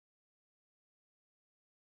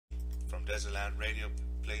from Desertland Radio,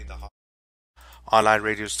 playing the online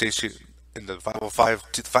radio station in the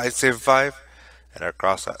 505 to the 575 and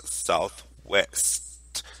across the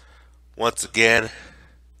Southwest. Once again,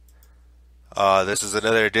 this is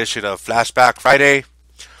another edition of Flashback Friday.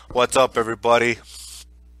 What's up, everybody?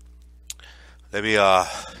 Let me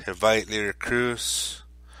invite Lyrik Cruz.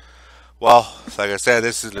 Well, like I said,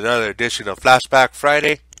 this is another edition of Flashback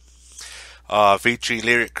Friday, featuring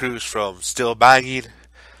Lyrik Cruz from Still Banging.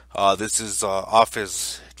 This is off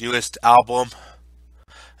his newest album,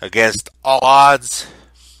 Against All Odds.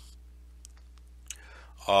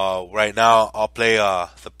 Right now, I'll play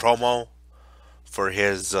the promo for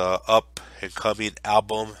his up and coming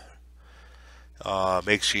album.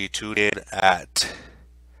 Make sure you tune in at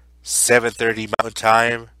 7:30 Mountain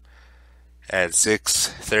Time and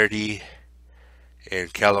 6:30 in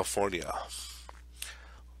California.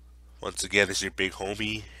 Once again, this is your big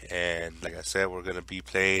homie, and like I said, we're gonna be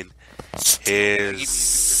playing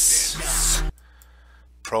his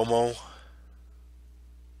promo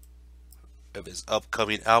of his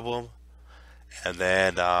upcoming album, and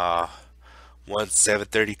then once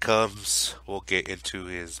 7:30 comes, we'll get into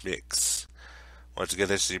his mix. Once again,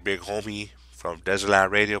 this is your big homie from Desertland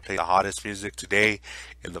Radio, playing the hottest music today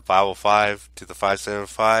in the 505 to the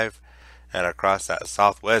 575 and across that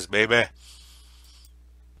Southwest, baby.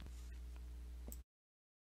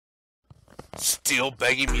 Still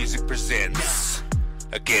Banging Music presents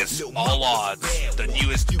Against All Odds, the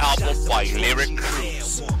newest album by Lyrik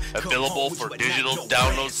Cruz, available for digital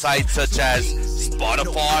download sites such as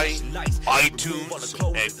Spotify, iTunes,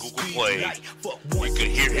 and Google Play. You can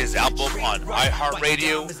hear his album on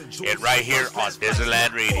iHeartRadio and right here on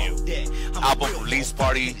Desertland Radio. Album release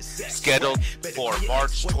party scheduled for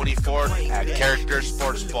March 24th at Character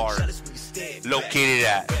Sports Bar, located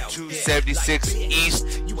at 276 East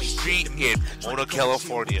Street in Pomona,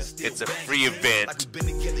 California. It's a free event.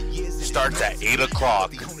 Starts at 8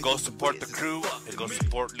 o'clock. Go support the crew and go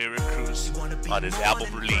support Lyrik Cruz on his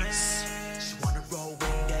album release. She wanna roll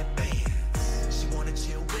with that band. She wanna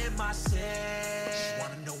chill with myself. She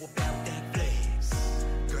wanna know about that flex.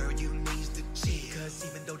 Girl, you need to chill. Cause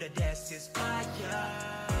even though that ass is fire,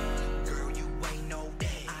 girl, you ain't know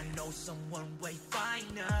that. I know someone way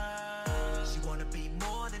finer. She wanna be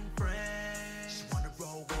more than friends. She wanna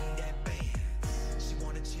roll with that band. She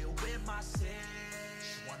wanna chill with myself.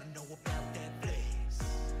 She wanna know about that flex.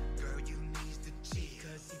 Girl, you need to chill.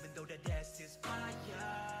 Cause even though that ass is fire,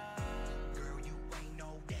 girl, you ain't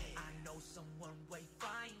know that. I know someone way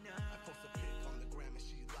finer. I post a pic on the gram and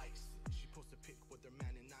she likes it. She posts a pic with her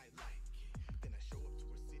man and I like it. Then I show up to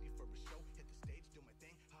her city for a show, hit the stage, do my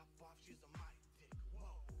thing, hop off, she's a mic tick. Whoa.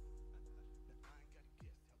 Now I ain't gotta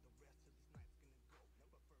guess how the rest of this night's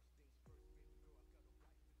gonna go. But first things first, baby girl, I gotta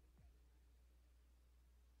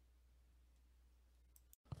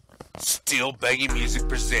Still Banging Music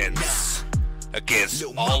presents Against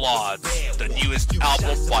All Odds, the newest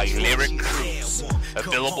album by Lyrik Cruz,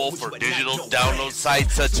 available for digital download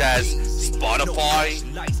sites such as Spotify,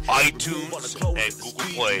 iTunes, and Google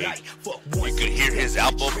Play. You can hear his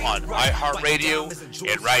album on iHeartRadio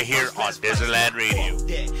and right here on Desertland Radio.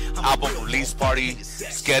 Album release party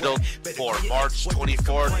scheduled for March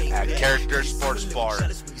 24th at Character Sports Bar,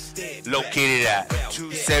 located at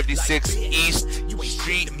 276 East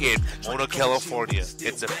Street in Pomona, California.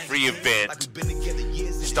 It's a free event.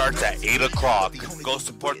 Starts at 8 o'clock. Go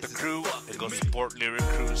support the crew and go support Lyrik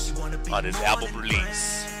Cruz on his album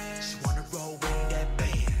release. She wanna roll with that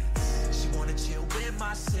band. She wanna chill with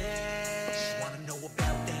myself. She wanna know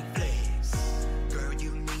about that flex. Girl,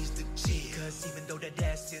 you need to chill. Cause even though that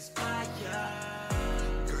ass is fire,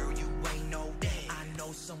 girl, you ain't know that. I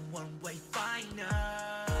know someone way finer.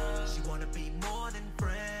 She wanna be more than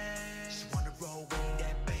friends. She wanna roll with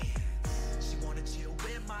that band. She wanna chill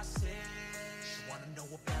with myself. She wanna know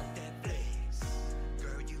about that flex.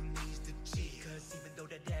 Girl, you need to chill. Cause even though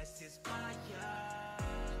that ass is fire,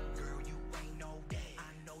 girl, you ain't know that.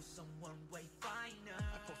 I know someone way finer.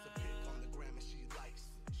 I post a pic on the gram and she likes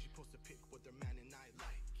it. She posts a pic with her man and I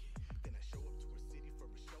like it. Then I show up to her city for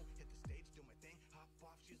a show, hit the stage, do my thing, hop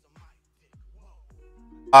off, she's a mic tick. Whoa.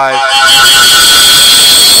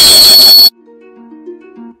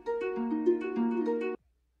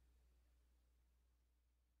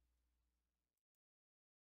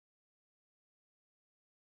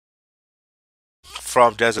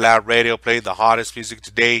 From Desertland Radio, playing the hottest music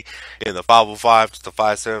today in the 505 to the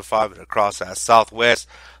 575 and across that Southwest.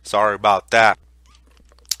 Sorry about that.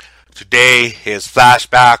 Today is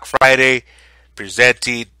Flashback Friday,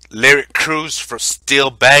 presenting Lyrik Cruz for Still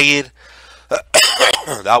Banging.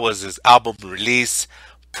 That was his album release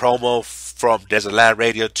promo from Desert Land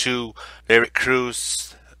Radio to Lyrik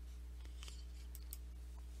Cruz.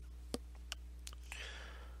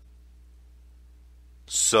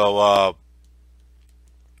 So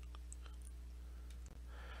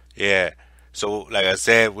yeah. So like I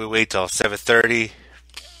said, we wait till 7:30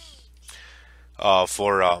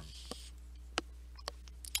 for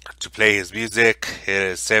to play his music. It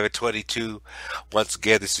is 7:22. Once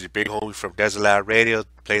again, this is your big homie from Desert Land Radio,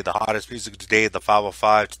 playing the hottest music today, the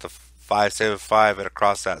 505 to the 575 and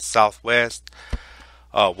across that Southwest.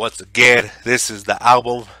 Once again, this is the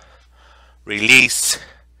album release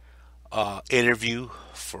interview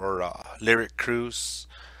for Lyrik Cruz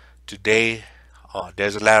today on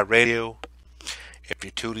Desert Land Radio. If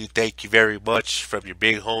you're tuning, thank you very much from your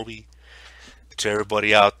big homie to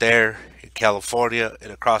everybody out there in California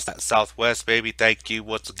and across that Southwest, baby. Thank you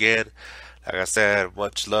once again. Like I said,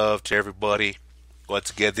 much love to everybody. Once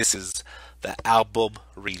again, this is the album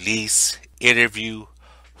release interview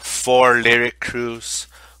for Lyrik Cruz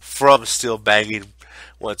from Still Banging.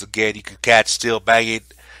 Once again, you can catch Still Banging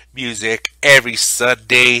music every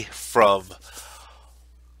Sunday from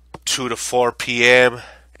 2 to 4 p.m.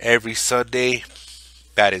 every Sunday.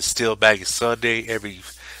 That is Still Banging Sunday. Every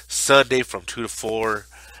Sunday from 2 to 4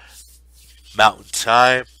 Mountain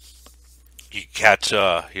Time. You can catch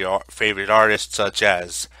your favorite artists such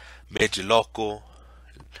as Midget Local,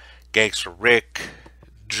 Gangster Rick,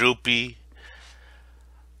 Droopy,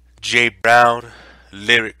 Jay Brown,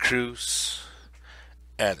 Lyrik Cruz,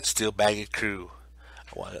 and the Still Banging crew.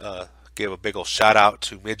 I want to give a big old shout out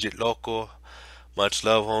to Midget Local. Much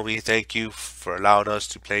love, homie. Thank you for allowing us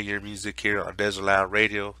to play your music here on Desert Land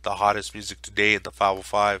Radio, the hottest music today in the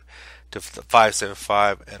 505 to the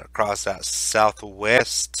 575 and across that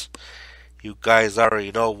Southwest. You guys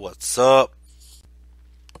already know what's up.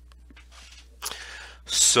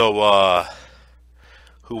 So,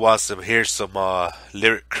 who wants to hear some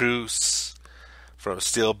Lyrik Cruz from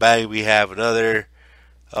Still Bang? We have another,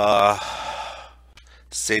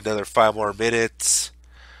 say another 5 more minutes.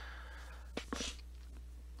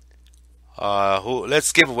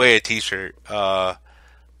 Let's give away a t-shirt right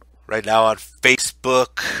now on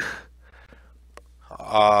Facebook.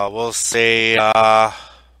 We'll say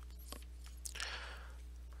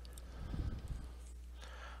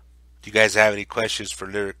do you guys have any questions for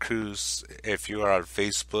Lyrik Cruz? If you are on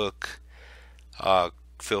Facebook,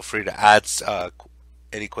 feel free to add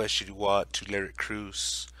any question you want to Lyrik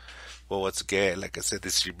Cruz. Well, once again, like I said,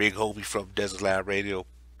 this is your big homie from Desert Land Radio,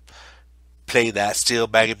 playing that Still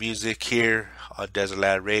Banging music here on Desert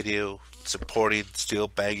Land Radio, supporting Still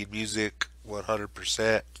Banging music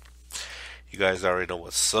 100%. You guys already know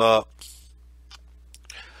what's up.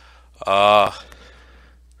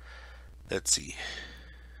 Let's see.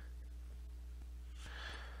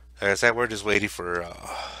 Like I said, we're just waiting for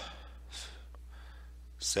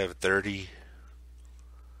 7:30.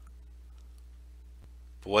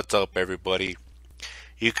 What's up, everybody?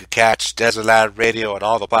 You can catch Desert Land Radio on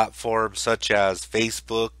all the platforms such as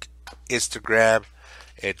Facebook, Instagram,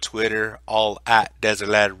 and Twitter, all at Desert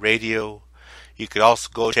Land Radio. You can also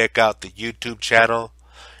go check out the YouTube channel.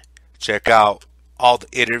 Check out all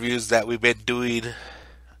the interviews that we've been doing,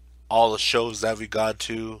 all the shows that we've gone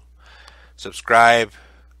to. Subscribe,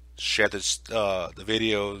 share the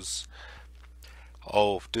videos.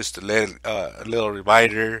 Oh, just a little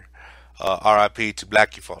reminder. RIP to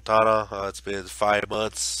Blackie Fontana. It's been 5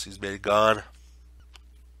 months. He's been gone.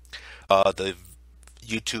 The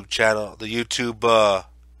YouTube channel, the YouTube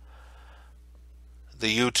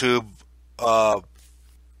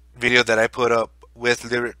video that I put up with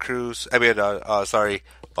Lyrik Cruz. I mean, sorry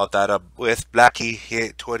about that. With Blackie,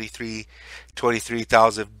 hit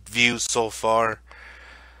 23,000 views so far.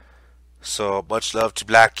 So much love to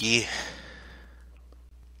Blackie.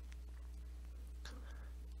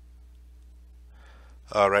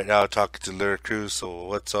 Right now, I'm talking to Lyrik Cruz. So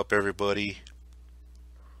what's up, everybody?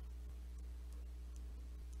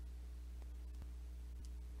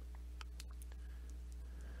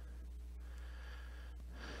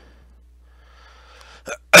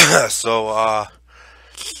 So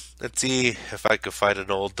let's see if I could find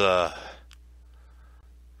an old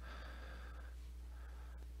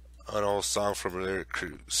song from Lyrik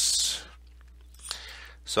Cruz.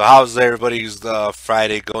 So how's everybody's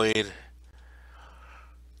Friday going?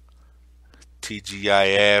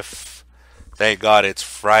 TGIF. Thank God it's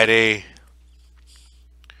Friday.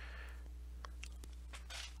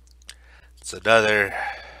 It's another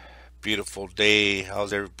beautiful day.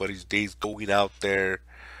 How's everybody's days going out there?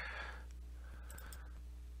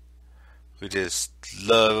 We just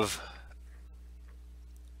love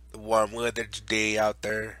the warm weather today out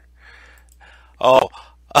there. Oh,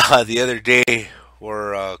 The other day,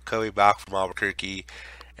 we're coming back from Albuquerque,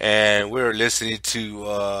 and we were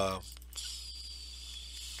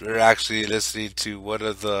actually listening to one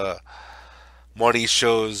of the morning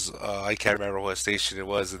shows. I can't remember what station it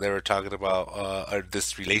was, and they were talking about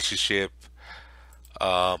this relationship.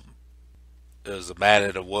 Um, it was a man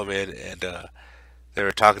and a woman, and they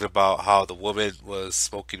were talking about how the woman was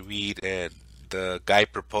smoking weed and the guy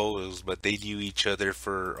proposed, but they knew each other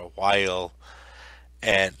for a while.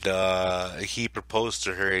 And he proposed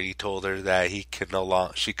to her, and he told her that she could no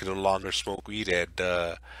longer smoke weed and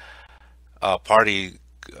party,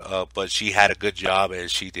 but she had a good job and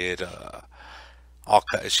she did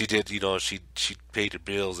she did, she paid her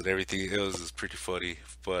bills and everything. It was just pretty funny,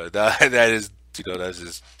 but that is, that's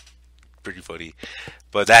just pretty funny.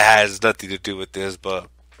 But that has nothing to do with this. But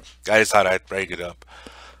I just thought I'd bring it up.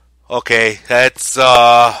 Okay, let's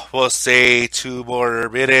we'll say 2 more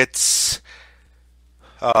minutes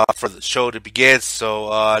for the show to begin. So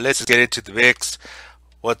let's just get into the mix.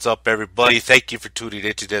 What's up, everybody? Thank you for tuning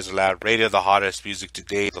into Desert Loud Radio, the hottest music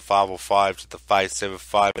today, the 505 to the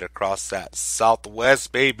 575 and across that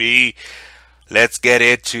Southwest, baby. Let's get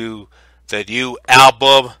into the new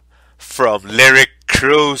album from Lyrik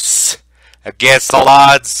Cruz, Against All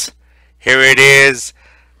Odds. Here it is.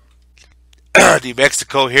 New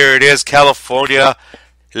Mexico, here it is. California.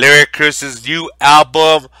 Lyrik Cruz's new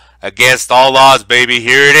album, Against All Odds, baby.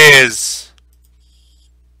 Here it is.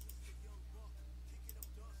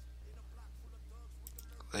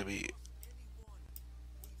 Let me.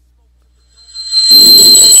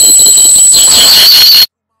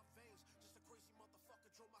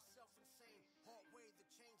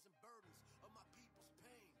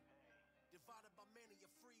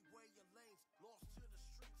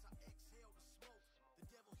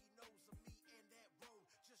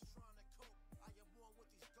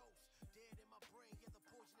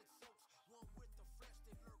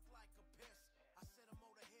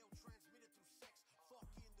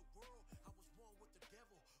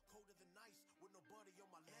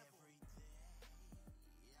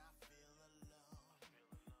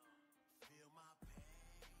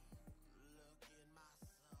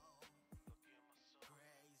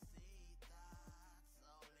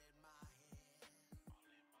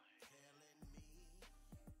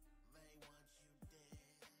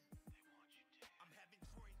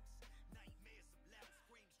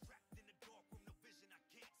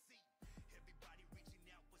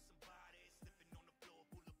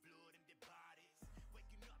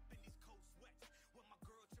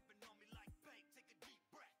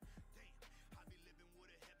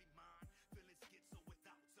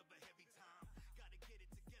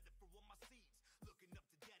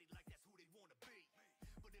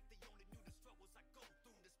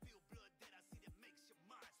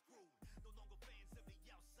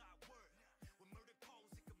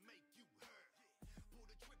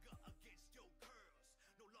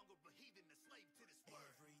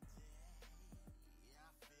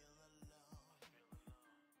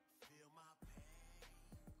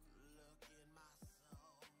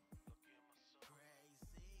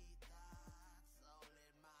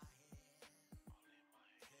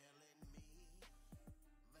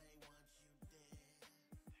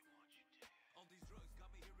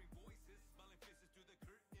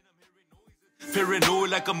 Paranoid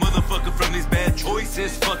like a motherfucker from these bad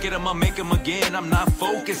choices. Fuck it, I'ma make them again. I'm not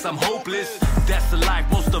focused, I'm hopeless. That's the life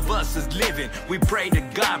most of us is living. We pray to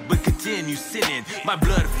God but continue sinning. My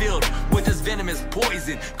blood filled with this venomous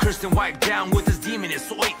poison, cursed and wiped down with this demonous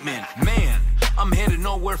ointment. Man, I'm headed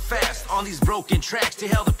nowhere fast on these broken tracks. To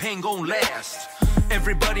hell the pain gon' last.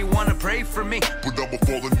 Everybody wanna pray for me, but I'm a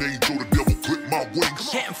fallen angel, the devil clip my wings.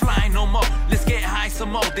 Can't fly no more, let's get high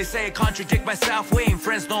some more. They say I contradict myself, we ain't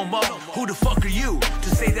friends no more. Who the fuck are you to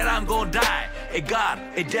say that I'm gonna die? A god,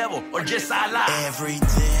 a devil, or just I lie? Every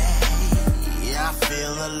day, I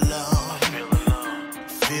feel alone.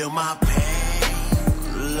 Feel my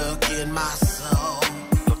pain, look in my soul.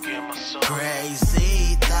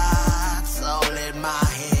 Crazy thoughts all in my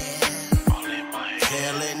head,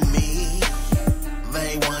 telling me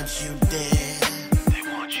they want you dead.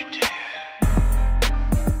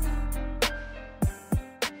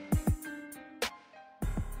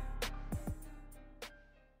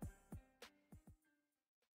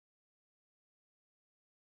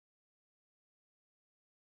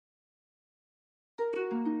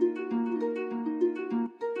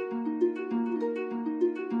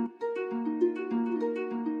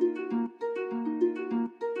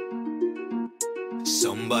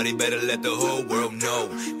 Somebody better let the whole world know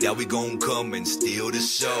that we gon' come and steal the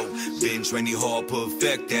show. Been training hard,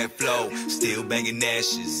 perfect that flow. Still banging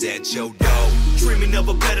ashes at your door. dreaming of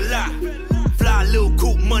a better life. Fly, little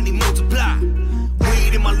coupe, money multiply.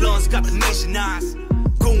 Weed in my lungs, got the nation eyes.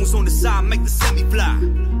 Goons on the side, make the semi-fly.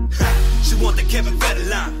 She want the Kevin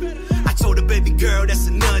Federline. I told her, baby girl, that's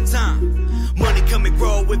another time. Money come and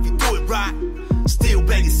grow if you do it right. Still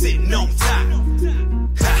begging, sitting on top.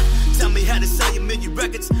 Tell me how to sell you million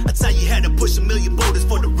records. I tell you how to push a million voters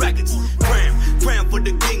for the records. Crown for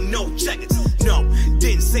the king, no checkers. No,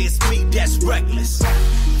 didn't say it's me, that's reckless.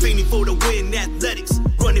 Fiending for the win, athletics.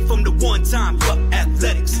 Running from the one time, up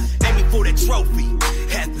athletics. Aiming for that trophy,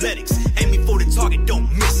 athletics. Aiming for the target,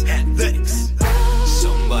 don't miss athletics.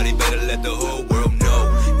 Somebody better let the whole world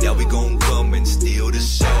know that we gon' come and steal the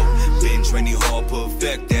show. Been training hard,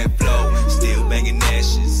 perfect that flow. Still banging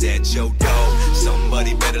ashes at your door.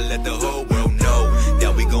 Somebody better let the whole world know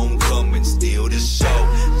that we gon' come and steal the show.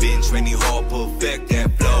 Been training hard, perfect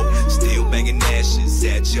that flow. Still banging ashes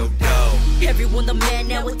at your door. Everyone the man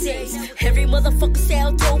nowadays. Every motherfucker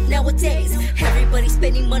sell dope nowadays. Everybody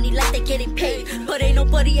spending money like they getting paid, but ain't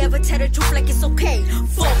nobody ever tell the truth like it's okay.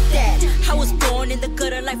 Fuck that. I was born in the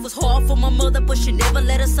gutter. Life was hard for my mother, but she never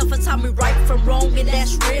let us suffer. Taught me right from wrong, and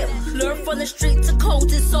that's real. Learn from the streets of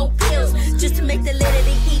cold and soap pills, just to make the letter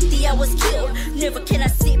they eat the hours killed. Never can I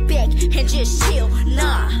sit back and just chill.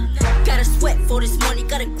 Nah, gotta sweat for this money.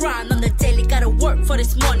 Gotta grind on the daily. Gotta work for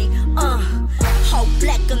this money. All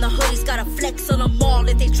black on the hoodies. Gotta flex on them all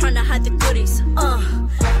if they tryna hide the goodies.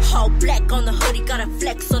 All black on the hoodie. Gotta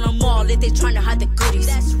flex on them all if they tryna hide the goodies.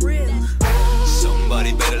 That's real.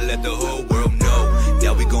 Somebody better let the whole world know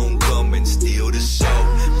that we gon' come and steal the show.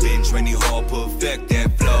 Been training hard, perfect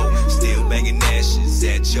that flow. Still banging ashes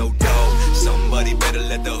at your door. Somebody better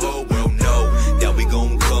let the whole world know that we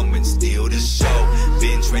gon' come and steal the show.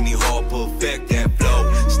 Been training hard, perfect that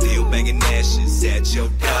flow. Still banging ashes at your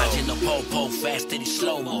door. Dodging the po-po, fast and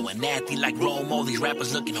slow-mo. And natty like Romo, these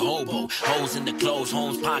rappers looking hobo. Holes in the clothes,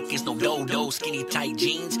 homes pockets, no dodo. Skinny tight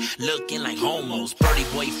jeans, looking like homos. Pretty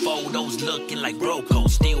boy photos, looking like Broco.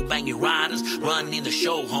 Still banging riders, running the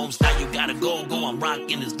show homes. Now you gotta go, I'm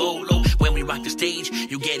rocking this Volo. When we rock the stage,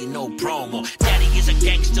 you getting no promo. Daddy is a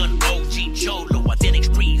gangster, an OG cholo. Authentic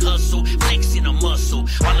street hustle, flexing a muscle.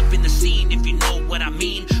 All up in the scene, if you know what I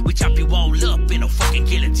mean. We chop you all up in a fucking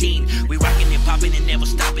guillotine. We rocking and popping and never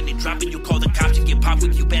stopping and dropping. You call the cops and get popped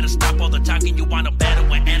with. You better stop all the talking. You wanna battle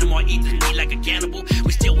when animal eat the meat like a cannibal.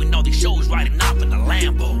 We still win all these shows riding off in a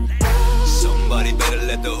Lambo. Somebody better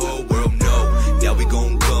let the whole world know that we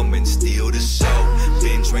gon' come and steal the show.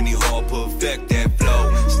 Been training hard, perfect that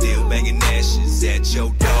flow. Still banging ashes at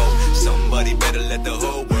your door. Somebody better let the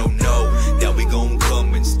whole world know that we gon'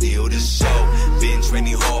 come and steal the show. Been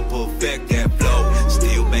training hard, perfect that flow.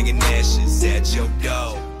 Still banging ashes at your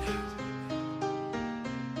door.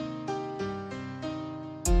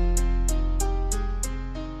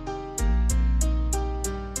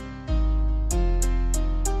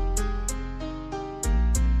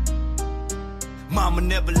 Mama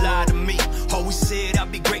never lied to me. Always said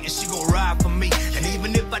I'd be great and she gon' ride for me. And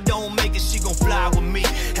even if I don't make it, she gon' fly with me.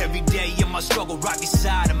 Every day in my struggle, right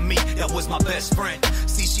beside of me. That was my best friend.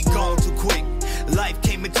 See, she gone too quick. Life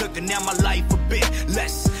came and took her, now my life a bit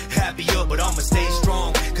less happier, but I'ma stay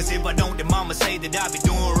strong. Cause if I don't, then mama say that I be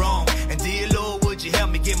doing wrong. And dear Lord, would you help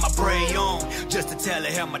me get my prey on? Just to tell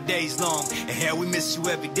her how my day's long. And how we miss you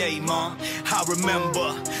every day, mom. I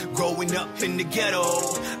remember growing up in the ghetto.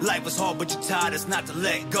 Life was hard, but you taught us not to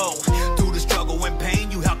let go. Through the struggle and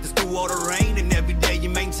pain, you helped us through all the rain. And every day you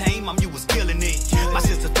maintain, mom, you was killing it. My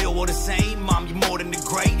sister feel all the same, mom, you more than the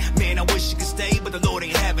great. Man, I wish you could stay, but the Lord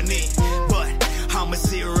ain't having it. But I'ma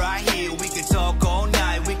sit right here, we can talk all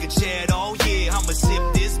night, we can chat all year. I'ma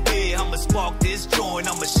sip this beer, I'ma spark this joint,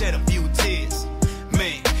 I'ma shed a few tears.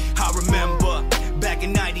 Man, I remember back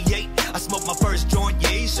in 98, I smoked my first joint, yeah,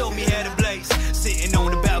 he showed me how to blaze. Sitting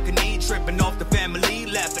on the balcony, tripping off the family,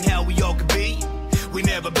 laughing how we all could be. We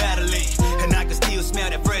never battling, and I can still smell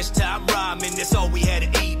that fresh top rhyming. That's all we had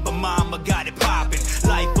to eat, but mama got it popping.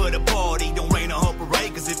 Life for the party, don't rain on her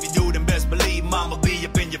parade, cause if you do, then best believe mama be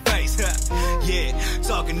up in your face. Yeah,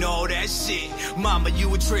 talking all that shit. Mama,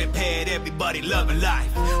 you a trip head, everybody loving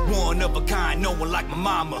life. One of a kind, no one like my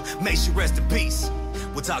mama. May she rest in peace.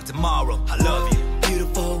 We'll talk tomorrow, I love you.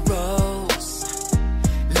 Beautiful rose,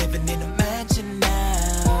 living in a mansion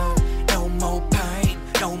now. No more pain,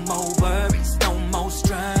 no more worries, no more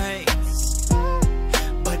strains.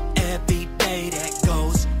 But every day that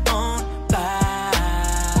goes on by,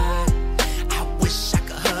 I wish I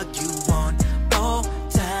could hug you one more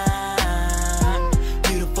time.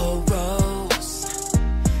 Beautiful rose,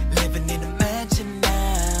 living in a mansion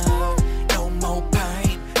now. No more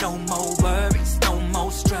pain, no more worries, no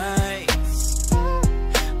more strains.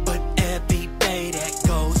 But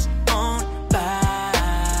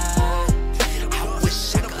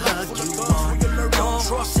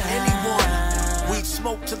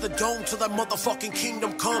that motherfucking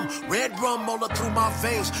kingdom come. Red rum all up through my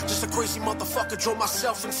veins. Just a crazy motherfucker drove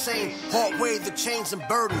myself insane. Hard way the chains and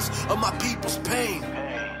burdens of my people's pain.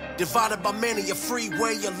 Divided by many a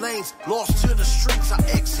freeway of lanes. Lost to the streets, I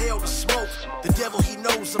exhale the smoke. The devil, he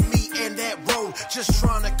knows of me and that road. Just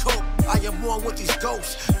trying to cope, I am one with these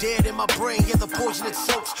ghosts. Dead in my brain, yeah, the poison it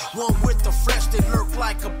soaks. One with the flesh that lurk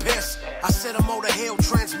like a pest. I set them all to hell,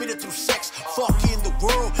 transmitted through sex. Fuck in the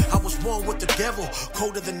world, I was one with the devil.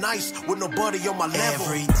 Colder than ice, with nobody on my level.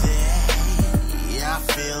 Every day, I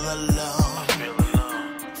feel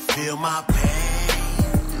alone. Feel my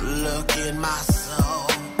pain, look in my soul.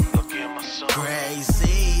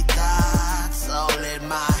 Crazy thoughts all in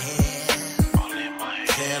my head,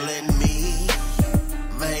 telling me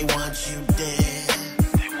they want you dead.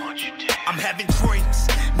 I'm having dreams,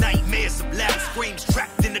 nightmares of loud screams,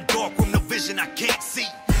 trapped in the dark room, no vision I can't see.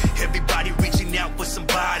 Everybody reaching out for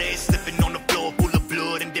somebody, slipping on the floor full of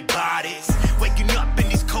blood and dead bodies. Waking up in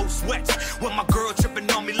these cold sweats, with my girl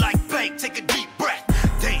tripping on me like bait. Take a deep breath.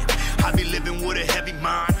 Damn, I be living with a heavy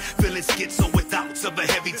mind, feeling schizo with thoughts of a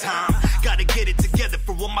heavy time. Gotta get it together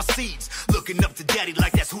for all my seeds, looking up to daddy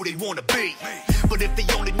like that's who they wanna be. But if they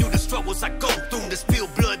only knew the struggles I go through, the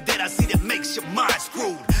spilled blood that I see that makes your mind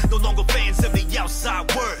screwed. No longer fans of the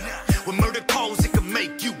outside world. When murder calls, it can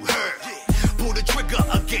make you hurt. Pull the trigger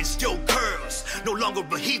against your girls. No longer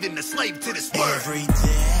a heathen, a slave to this word. Every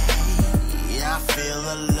day I feel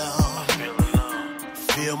alone.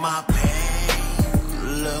 Feel my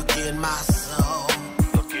pain, look in my soul.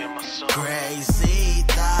 Crazy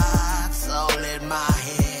thoughts all in my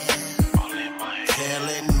head,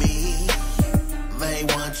 telling me they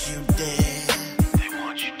want you dead.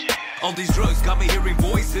 All these drugs got me hearing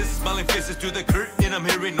voices, smiling faces through the curtain. I'm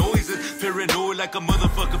hearing noises, paranoid like a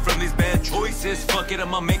motherfucker from these bad choices. Fuck it,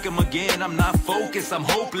 I'ma make them again. I'm not focused, I'm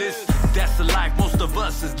hopeless. That's the life most of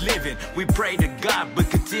us is living. We pray to God but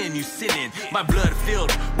continue sinning. My blood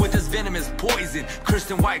filled with this venomous poison,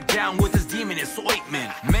 Christian wiped down with this demonous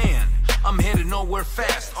ointment. Man, I'm headed nowhere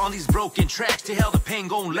fast on these broken tracks. To hell the pain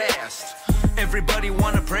gon' last. Everybody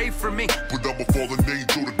wanna pray for me, but I'm a fallen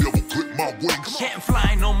angel, the devil clip my wings. Can't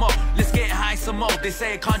fly no more, let's get high some more. They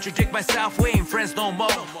say I contradict myself, we ain't friends no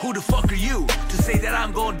more. Who the fuck are you to say that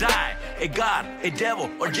I'm gonna die? A god, a devil,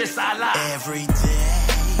 or just I lie? Every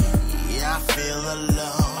day I feel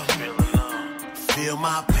alone. Feel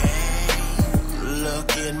my pain,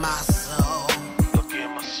 look in my soul.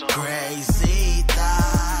 Crazy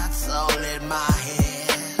thoughts all in my head,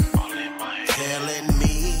 telling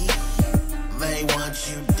me they want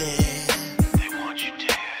you dead.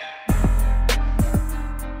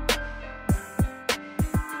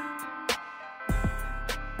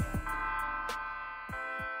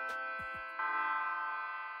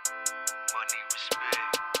 Money,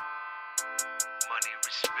 respect. Money,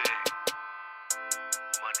 respect.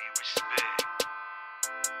 Money, respect.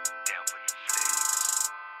 Down for the flex.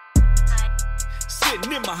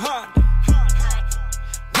 Sitting in my Honda,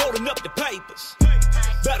 rolling up the papers.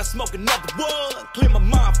 Better smoke another one, clear my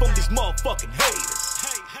mind from these motherfucking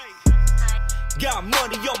haters. Got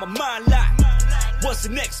money on my mind like, what's the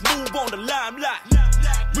next move on the limelight?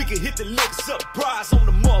 We can hit the licks up, prize on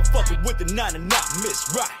the motherfucker with the 99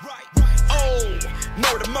 miss right. Oh,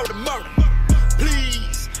 murder, murder, murder.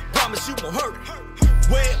 Please, promise you won't hurt it.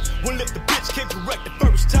 Well, if the bitch came correct the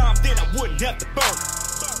first time, then I wouldn't have to burn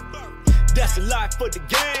it. That's the life for the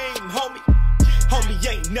game, homie. Homie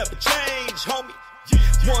ain't never changed, homie.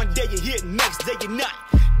 One day you're here, next day you're not.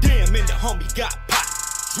 Damn, and the homie got pot.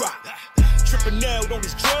 Drop. Tripping out on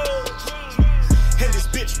these drugs. And this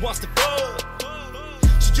bitch wants to fuck.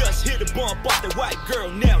 She just hit a bump off the white girl.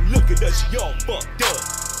 Now look at her, she all fucked up.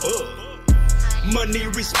 Money,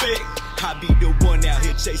 respect. I be the one out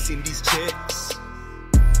here chasing these checks.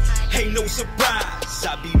 Ain't no surprise,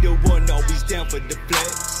 I be the one always down for the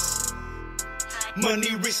flex.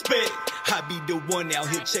 Money, respect. I be the one out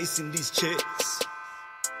here chasing these checks.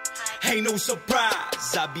 Ain't no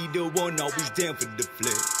surprise, I be the one always down for the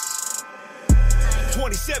flex.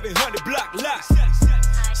 2700 block lots,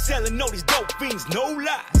 selling all these dope fiends, no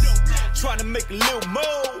lies. Trying to make a little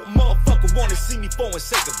more, motherfucker wanna see me fall and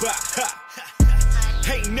say goodbye. Ha.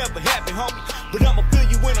 Ain't never happened, homie, but I'ma fill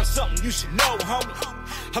you in on something you should know, homie.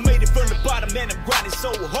 I made it from the bottom and I'm grinding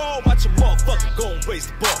so hard. Watch a motherfucker go and raise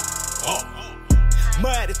the bar.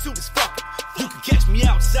 My attitude is fucking. You can catch me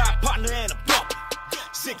outside, partner, and I'm bumping.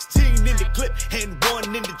 16 in the clip and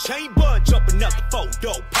 1 in the chamber. Jumping out the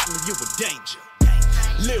photo, partner, you in danger.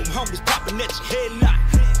 Little homies popping at your headlight,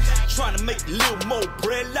 trying to make a little more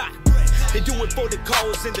bread like. They do it for the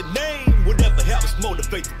cause and the name, whatever helps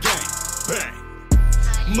motivate the game.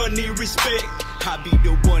 Bang. Money, respect, I be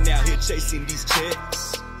the one out here chasing these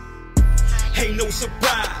checks. Ain't no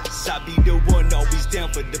surprise, I be the one always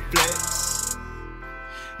down for the flex.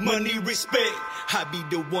 Money, respect, I be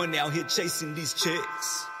the one out here chasing these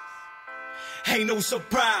checks. Ain't no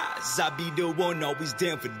surprise, I be the one always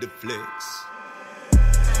down for the flex.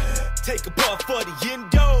 Take a puff for the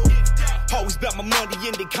endo. Always about my money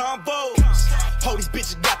in the convos. All these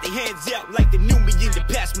bitches got their hands out like they knew me in the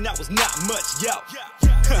past when I was not much, yo.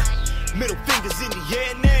 Middle fingers in the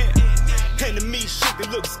air now. Enemy shit that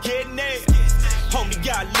look scared now. Homie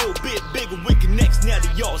got a little bit bigger with connects now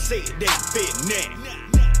that y'all say it ain't fair now.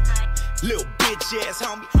 Little bitch ass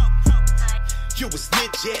homie. You a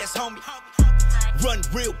snitch ass homie. Run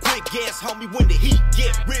real quick ass homie. When the heat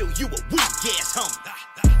get real, you a weak ass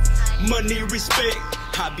homie. Money, respect,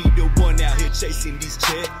 I be the one out here chasing these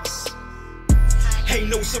checks. Ain't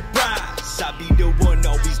no surprise, I be the one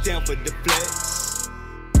always down for the flex.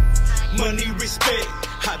 Money, respect,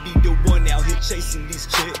 I be the one out here chasing these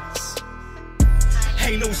checks.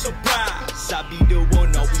 Ain't no surprise, I be the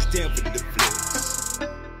one always down for the flex.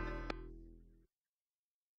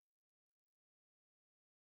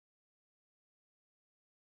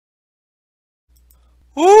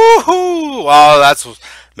 Woohoo! Wow,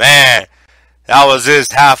 man, that was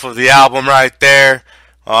just half of the album right there.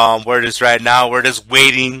 We're just right now, we're just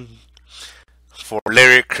waiting for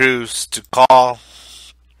Lyrik Cruz to call.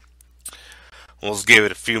 We'll just give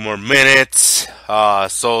it a few more minutes.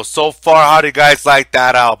 So far, how do you guys like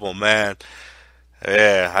that album, man?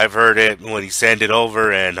 Yeah, I've heard it when he sent it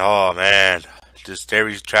over, and oh man, just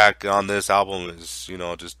every track on this album is,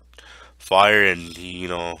 just fire, and he,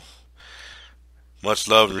 much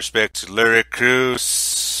love and respect to Lyrik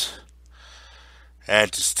Cruz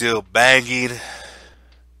and to Still Banging.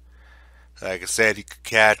 Like I said, you can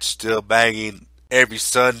catch Still Banging every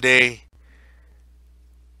Sunday.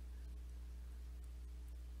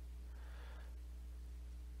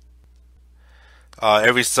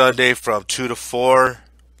 Every Sunday from 2 to 4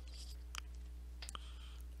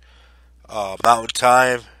 Mountain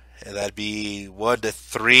Time, and that'd be 1 to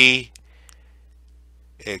 3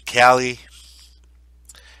 in Cali.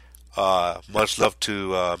 Much love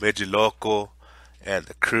to Midget Local and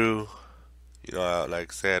the crew.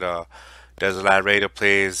 Like I said, Desert Line Radio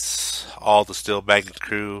plays all the Still Banging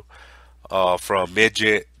crew, from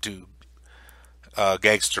Midget to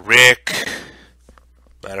Gangster Rick.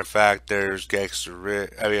 Matter of fact, there's Gangster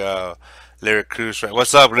Rick. Lyrik Cruz. Right?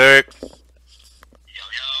 What's up, Lyrik? Yo,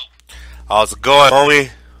 yo. How's it going,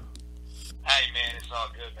 homie? Hey, man, it's all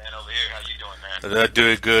good, man. Over here, how you doing, man?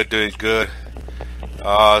 Doing good, doing good.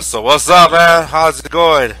 So what's up, man? How's it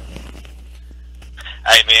going?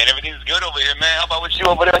 Hey, man, everything's good over here, man. How about with you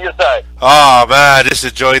over there on your side? Oh, man, just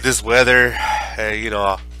enjoy this weather. Hey,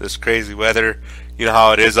 this crazy weather. You know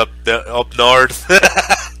how it is up north.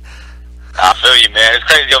 I feel you, man. It's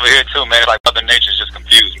crazy over here, too, man. It's like Mother Nature's just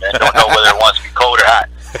confused, man. Don't know whether it wants to be cold or hot.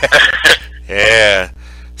 Yeah.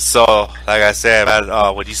 So, like I said,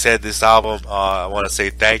 man, when you said this album, I want to say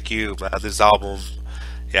thank you, man. This album,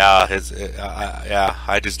 yeah,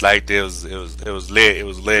 I just liked it. It was lit. It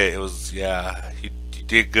was lit. It was, yeah. You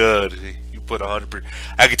did good. You put 100%.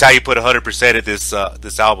 I can tell you put 100% in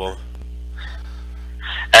this album.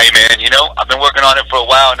 Hey, man, I've been working on it for a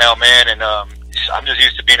while now, man, and I'm just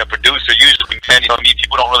used to being a producer. Usually, man,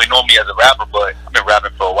 people don't really know me as a rapper, but I've been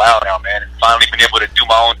rapping for a while now, man. And finally being able to do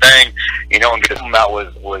my own thing, and get it out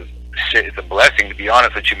was shit. It's a blessing, to be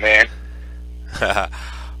honest with you, man.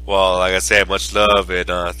 Well, like I said, much love,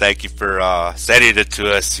 and thank you for sending it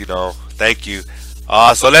to us. Thank you.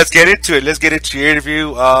 So let's get into it. Let's get into your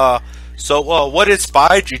interview. So what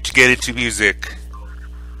inspired you to get into music?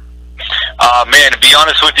 Man, to be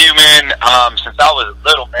honest with you, man, since I was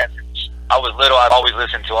little, man. I've always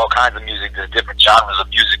listened to all kinds of music. There's different genres of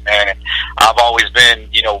music, man, and I've always been,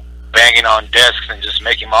 banging on desks and just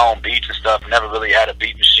making my own beats and stuff. Never really had a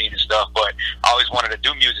beat machine and stuff, but I always wanted to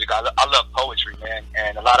do music. I love poetry, man,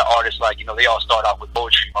 and a lot of artists, they all start off with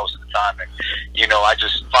poetry most of the time, and I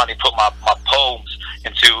just finally put my poems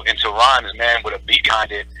into rhymes, man, with a beat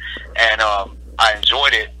behind it, and I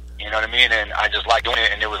enjoyed it. You know what I mean? And I just like doing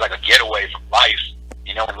it, and it was like a getaway from life.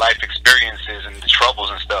 And life experiences and the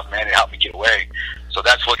troubles and stuff, man, it helped me get away. So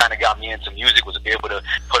that's what kind of got me into music, was to be able to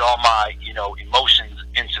put all my, emotions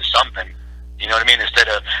into something. You know what I mean? Instead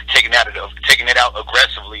of taking it out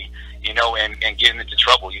aggressively, and getting into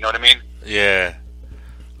trouble. You know what I mean? Yeah.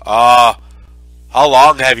 How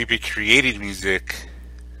long have you been creating music?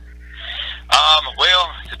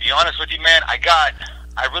 Well, to be honest with you, man, I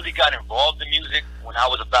really got involved in music when I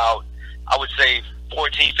was about, I would say,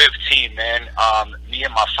 14, 15, man. Me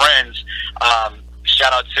and my friends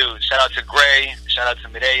shout out to Gray, shout out to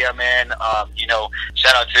Mireya, man. You know,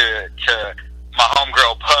 shout out to my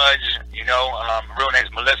homegirl Pudge, you know, real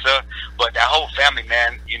name's Melissa. But that whole family,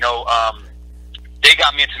 man, you know, they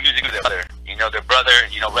got me into music with their brother. You know, their brother,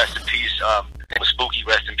 you know, rest in peace. It was Spooky,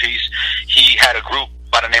 rest in peace. He had a group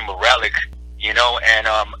by the name of Relic, you know, and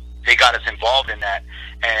they got us involved in that.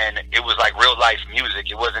 And it was like real life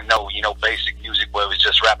music. It wasn't no, you know, basic music where it was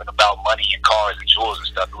just rapping about money and cars and jewels and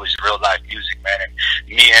stuff. It was real life music, man. And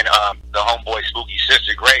me and the homeboy Spooky's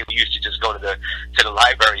sister Gray, we used to just go to the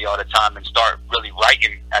library all the time and start really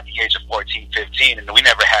writing at the age of 14, 15. And we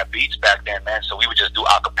never had beats back then, man. So we would just do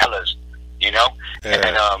acapellas, you know. Yeah.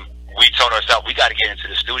 And we told ourselves we got to get into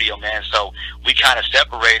the studio, man. So we kind of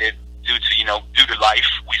separated due to life.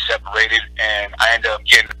 We separated, and I ended up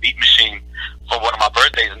getting a beat machine for one of my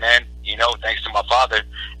birthdays, man, you know, thanks to my father.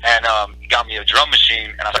 And he got me a drum machine,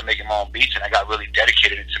 and I started making my own beats, and I got really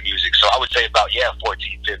dedicated into music. So I would say about,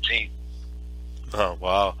 14, 15. Oh,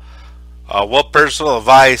 wow. What personal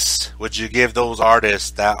advice would you give those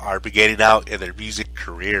artists that are beginning out in their music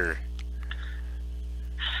career?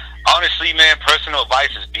 Honestly, man, personal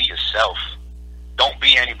advice is be yourself. Don't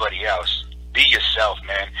be anybody else. Be yourself,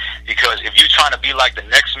 man. Because if you're trying to be like the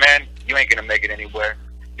next man, you ain't going to make it anywhere.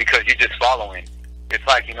 Because you're just following. It's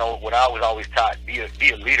like, you know, what I was always taught, be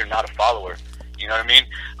a leader, not a follower. You know what I mean?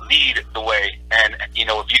 Lead the way. And, you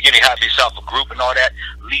know, if you're going to have yourself a group and all that,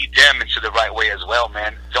 lead them into the right way as well,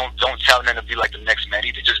 man. Don't tell them to be like the next man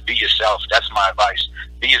either. Just be yourself. That's my advice.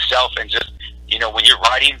 Be yourself, and just, you know, when you're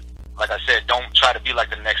writing, like I said, don't try to be like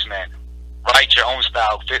the next man. Write your own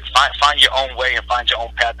style. Find your own way and find your own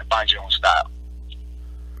path and find your own style.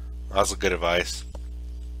 That's a good advice.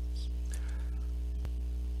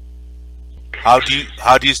 How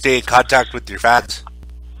do you stay in contact with your fans?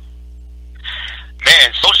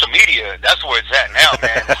 Man, social media, that's where it's at now,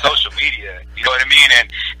 man. Social media, you know what I mean?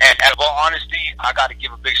 And out of all honesty, I got to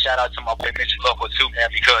give a big shout out to my boy Mitch Loco too, man,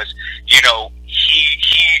 because, you know, he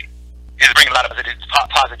is bringing a lot of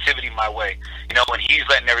positivity my way, you know, and he's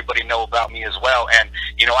letting everybody know about me as well. And,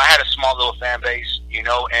 you know, I had a small little fan base, you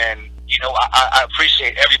know, and, you know, I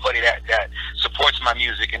appreciate everybody that supports my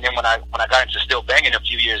music. And then when I got into Still Banging a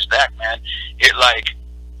few years back, man,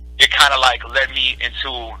 it kind of like led me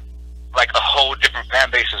into like a whole different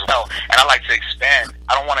fan base as well. And I like to expand.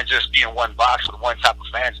 I don't want to just be in one box with one type of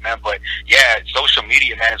fans, man. But yeah, social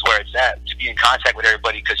media, man, is where it's at, to be in contact with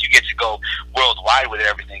everybody, because you get to go worldwide with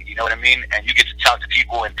everything. You know what I mean? And you get to talk to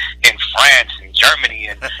people in France and Germany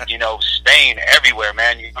and, you know, Spain, everywhere,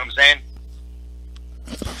 man. You know what I'm saying?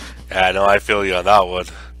 Yeah, I know. I feel you on that one.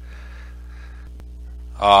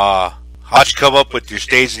 How'd you come up with your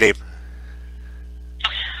stage name?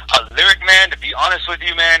 Lyrik, man, to be honest with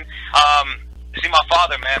you, man, see, my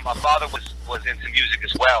father was into music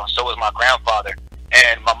as well, and so was my grandfather.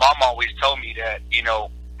 And my mom always told me that, you know,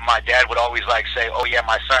 my dad would always like say, "Oh yeah,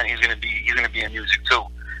 my son, he's gonna be in music too,"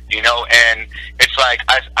 you know. And it's like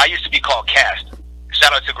I used to be called Cast.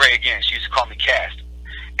 Shout out to Gray again. She used to call me Cast,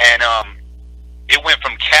 and it went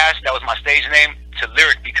from Cast, that was my stage name, to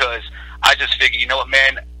Lyrik, because I just figured, you know what,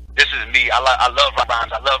 man, this is me. I love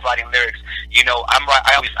rhymes. I love writing lyrics. You know,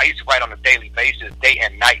 I used to write on a daily basis, day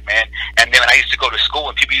and night, man. And then when I used to go to school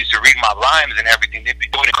and people used to read my rhymes and everything,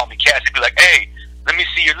 they'd call me Cass. They'd be like, "Hey, let me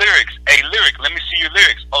see your lyrics. Hey, Lyrik, let me see your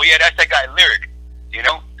lyrics. Oh yeah, that's that guy Lyrik." You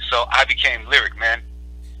know, so I became Lyrik, man.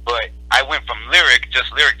 But I went from Lyrik to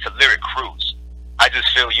Lyrik Cruz. I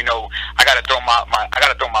just feel, you know, I gotta throw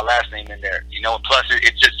my last name in there. You know, and plus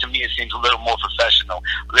it just, to me, it seems a little more professional.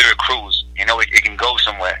 Lyrik Cruz. You know, it can go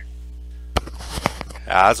somewhere.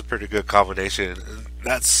 Yeah, that's a pretty good combination.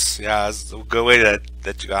 That's a good way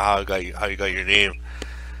that you got how you got your name.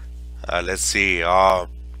 Let's see.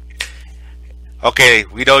 Okay,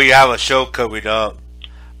 we know you have a show coming up.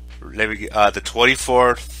 Let me the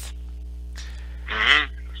 24th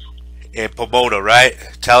in Pomona, right?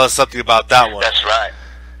 Tell us something about that one. That's right.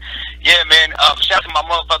 Yeah, man. Shout out to my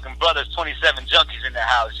motherfucking brothers, 27 junkies in the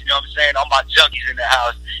house. You know what I'm saying? All my junkies in the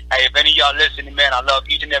house. Hey, if any of y'all listening, man, I love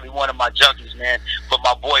each and every one of my junkies, man. But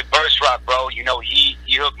my boy Burst Rock, bro, you know, he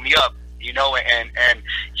hooked me up, you know, and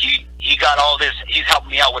he got all this. He's helping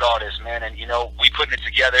me out with all this, man. And, you know, we putting it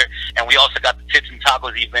together. And we also got the Tits and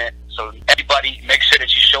Tacos event. So everybody, make sure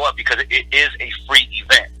that you show up, because it is a free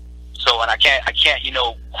event. So, and I can't, you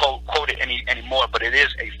know, quote it anymore, but it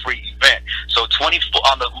is a free event. So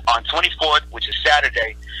on 24th, which is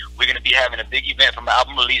Saturday, we're going to be having a big event from the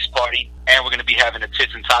album release party, and we're going to be having a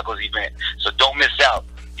Tits and Tacos event. So don't miss out.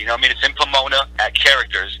 You know what I mean? It's in Pomona at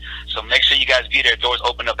Characters. So make sure you guys be there. Doors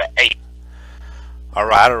open up at 8. All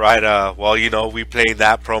right, all right. Well, you know, we played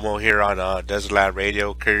that promo here on Desertland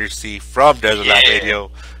Radio, courtesy from Desertland Yeah.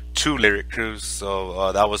 Radio to Lyrik Cruz.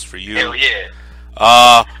 So that was for you. Hell yeah.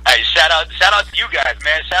 Uh, Hey, shout out to you guys,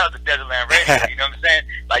 man. Shout out to Desertland Radio. You know what I'm saying?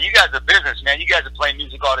 Like, you guys are business, man. You guys are playing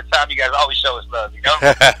music all the time. You guys always show us love, you know?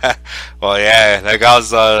 well, yeah, like I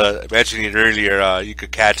was mentioning earlier, you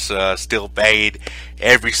could catch Still Banging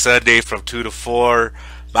every Sunday from 2 to 4,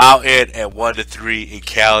 Mountain, and 1 to 3 in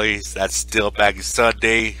Cali. That's Still Banging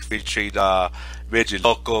Sunday, featuring Midget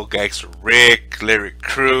Local, Gangster Rick, Lyrik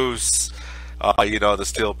Cruz, you know, the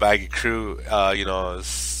Still Banging crew. You know,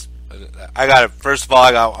 first of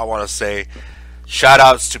all, I want to say, shout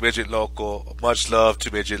outs to Midget Local. Much love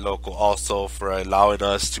to Midget Local also for allowing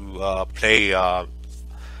us to play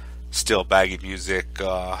Still Banging music.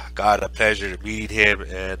 Got a pleasure meeting him,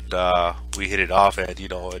 and we hit it off, and you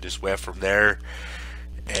know, it just went from there.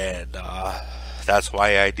 And that's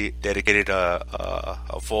why I dedicated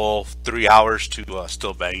a full 3 hours to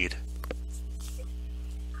Still Banging.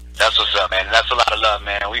 That's what's up, man. That's a lot of love,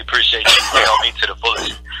 man. We appreciate you playing me to the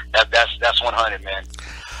fullest. That's 100, man.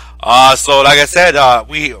 So like I said,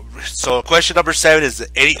 so question number 7 is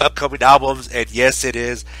any upcoming albums, and yes, it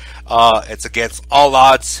is. It's Against All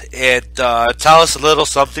Odds, and tell us a little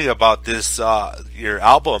something about this your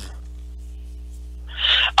album.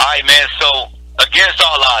 All right, man. So Against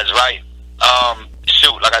All Odds, right?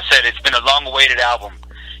 Shoot, like I said, it's been a long-awaited album.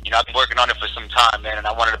 You know, I've been working on it for some time, man, and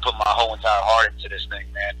I wanted to put my whole entire heart into this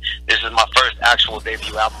thing, man. This is my first actual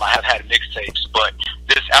debut album. I have had mixtapes, but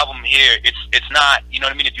this album here, it's not, you know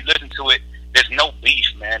what I mean? If you listen to it, there's no beef,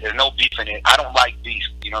 man. There's no beef in it. I don't like beef,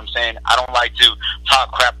 you know what I'm saying? I don't like to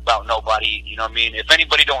talk crap about nobody, you know what I mean? If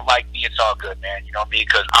anybody don't like me, it's all good, man, you know what I mean?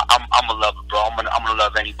 Because I'm a lover, bro. I'm gonna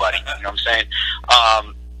love anybody, you know what I'm saying?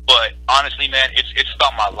 But honestly, man, it's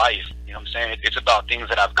about my life. You know what I'm saying? It's about things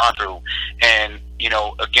that I've gone through. And, you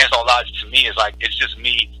know, Against All Odds to me is like, it's just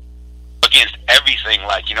me against everything,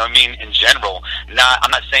 like, you know what I mean, in general.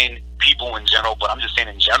 I'm not saying people in general, but I'm just saying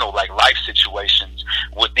in general, like life situations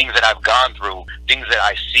with things that I've gone through, things that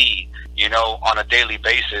I see, you know, on a daily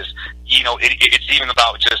basis. You know, it's even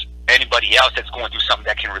about just anybody else that's going through something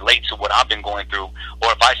that can relate to what I've been going through.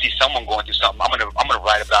 Or if I see someone going through something, I'm gonna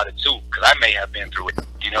write about it too, because I may have been through it.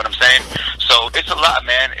 You know what I'm saying? So it's a lot,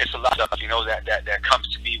 man. It's a lot of, you know, that comes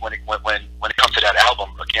to me when it comes to that album,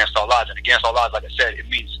 Against All Odds. And Against All Odds, like I said, it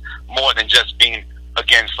means more than just being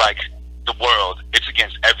against like the world. It's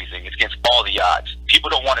against everything. It's against all the odds.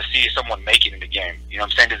 People don't want to see someone make it in the game. You know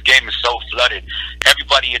what I'm saying? This game is so flooded.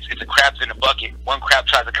 Everybody, it's a crabs in a bucket. One crab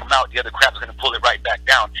tries to come out, the other crab's going to pull it right back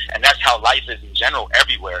down. And that's how life is in general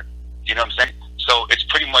everywhere. You know what I'm saying? So it's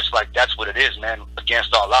pretty much like that's what it is, man.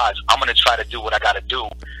 Against all odds, I'm going to try to do what I got to do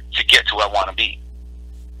to get to where I want to be.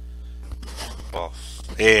 Well,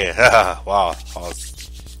 yeah, wow.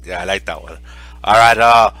 Yeah, I like that one. All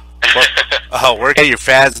right, where can your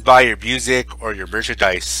fans buy your music or your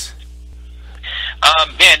merchandise?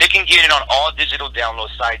 Man, they can get it on all digital download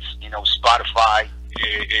sites, you know, Spotify,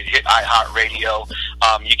 it hit iHeartRadio.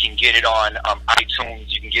 You can get it on iTunes.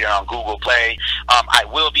 You can get it on Google Play. I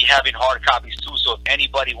will be having hard copies too, so if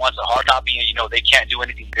anybody wants a hard copy and, you know, they can't do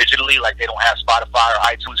anything digitally, like they don't have Spotify or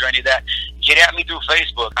iTunes or any of that, get at me through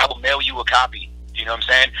Facebook. I will mail you a copy. You know what I'm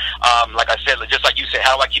saying? Like I said, just like you said,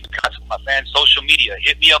 how do I keep in contact with my fans? Social media.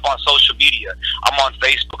 Hit me up on social media. I'm on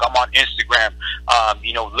Facebook. I'm on Instagram.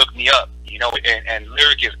 You know, look me up. You know, and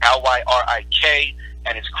Lyrik is Lyrik,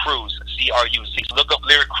 and it's Cruz, Cruz. Look up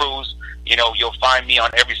Lyrik Cruz. You know, you'll find me on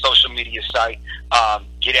every social media site.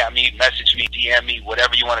 Get at me, message me, DM me,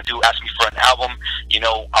 whatever you want to do. Ask me for an album. You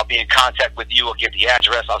know, I'll be in contact with you. I'll give the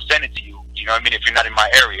address. I'll send it to you. You know what I mean? If you're not in my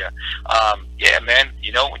area, yeah, man.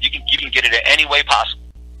 You know, you can get it in any way possible.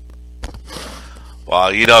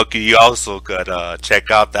 Well, you know, you also could check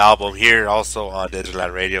out the album here, also on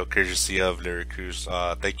Desertland Radio, courtesy of Lyrik Cruz.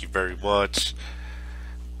 Thank you very much.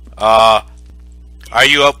 Are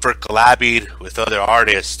you up for collabing with other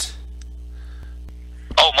artists?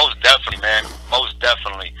 Oh, most definitely, man. Most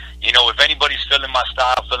definitely. You know, if anybody's feeling my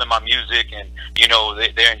style, feeling my music, and, you know,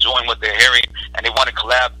 they're enjoying what they're hearing, and they want to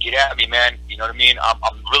collab, get at me, man. You know what I mean? I'm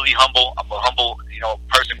really humble. I'm a humble, you know,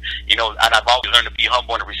 person, you know, and I've always learned to be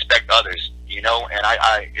humble and to respect others, you know, and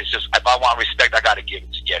it's just, if I want respect, I got to give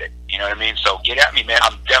it to get it. You know what I mean? So get at me, man.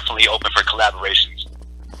 I'm definitely open for collaborations.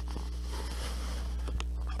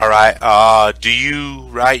 All right. Do you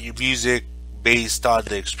write your music based on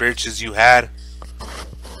the experiences you had?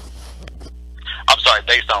 I'm sorry,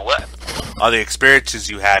 based on what? On the experiences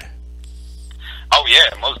you had. Oh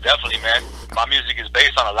yeah, most definitely, man. My music is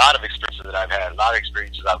based on a lot of experiences that I've had, a lot of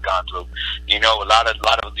experiences I've gone through. You know, a lot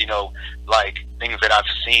of, you know, like things that I've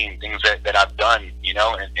seen, things that I've done, you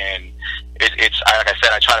know, and it's like I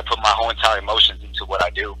said, I try to put my whole entire emotions into what I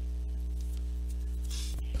do.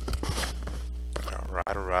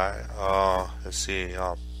 All right. Let's see.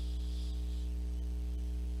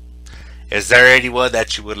 Is there anyone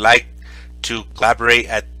that you would like to collaborate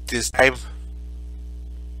at this time?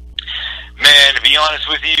 Man, to be honest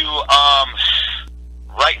with you,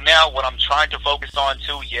 right now what I'm trying to focus on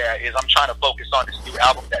too, is I'm trying to focus on this new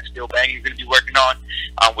album that Still Banging is going to be working on.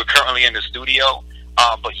 We're currently in the studio.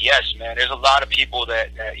 But yes, man, there's a lot of people that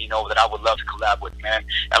you know that I would love to collab with, man.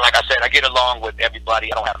 And like I said, I get along with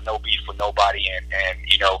everybody. I don't have no beef with nobody, and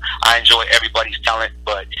you know, I enjoy everybody's talent.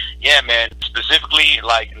 But yeah, man, specifically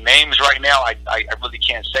like names right now, I really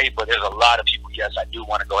can't say. But there's a lot of people. Yes, I do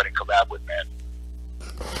want to go ahead and collab with, man.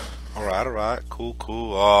 All right,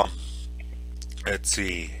 cool. Let's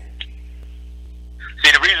see.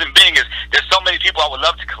 See, the reason being is there's so many people I would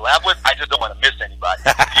love to collab with. I just don't want to miss anybody.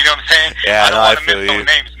 You know what I'm saying? Yeah, I don't want to miss you. no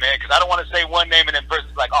names, man, because I don't want to say one name and then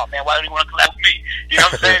person's like, oh man, why don't you want to collab with me? You know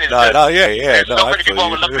what I'm saying? It's There's so many people I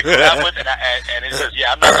would love to collab with, and it's just,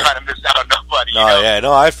 I'm not trying to miss out on nobody.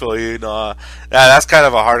 I feel you. That's kind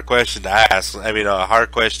of a hard question to ask. I mean, a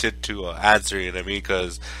hard question to answer. You know what I mean?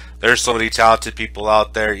 Because there's so many talented people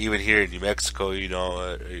out there, even here in New Mexico. You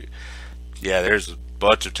know, there's a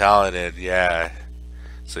bunch of talent, and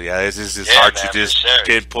So it's hard to just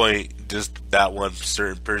pinpoint just that one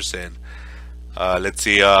certain person. Let's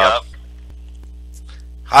see. How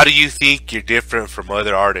do you think you're different from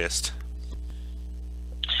other artists?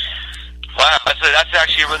 Wow, that's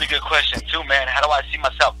actually a really good question too, man. How do I see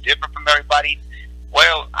myself different from everybody?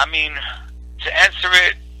 Well, I mean, to answer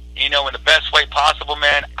it, you know, in the best way possible,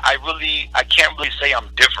 man, I can't really say I'm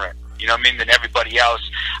different, you know what I mean, than everybody else.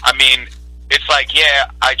 I mean, it's like,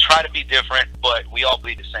 I try to be different, but we all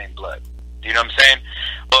bleed the same blood. Do you know what I'm saying?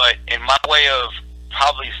 But in my way of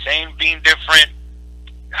probably saying being different,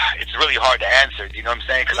 it's really hard to answer. Do you know what I'm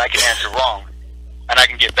saying? Because I can answer wrong, and I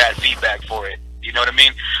can get bad feedback for it. You know what I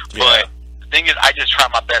mean? Yeah. But the thing is, I just try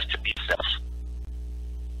my best to be myself.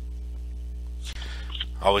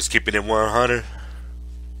 Always keeping it 100.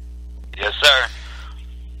 Yes, sir.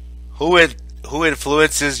 Who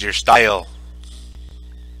influences your style?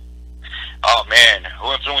 Oh man,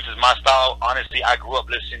 who influences my style? Honestly, I grew up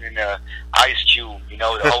listening to Ice Cube, you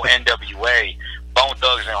know, the whole NWA, Bone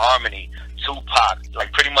Thugs and Harmony, Tupac,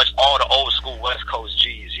 like pretty much all the old school West Coast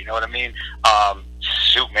G's. You know what I mean?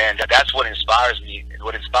 Shoot, man, that's what inspires me.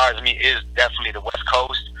 What inspires me is definitely the West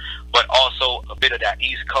Coast, but also a bit of that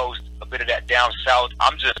East Coast, a bit of that down South.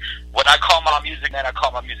 What I call my music, man, I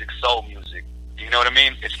call my music soul music. You know what I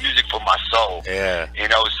mean? It's music for my soul. Yeah. You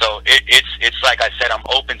know, so it's like I said, I'm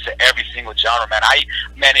open to every single genre, man.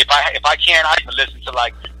 If I can, I even listen to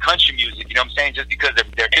like country music. You know what I'm saying? Just because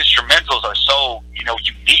their instrumentals are so, you know,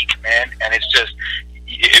 unique, man, and it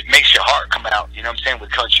makes your heart come out. You know what I'm saying? With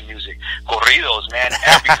country music, corridos, man,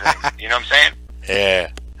 everything. You know what I'm saying?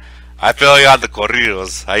 Yeah. I feel you on the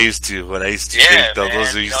corridos. I used to think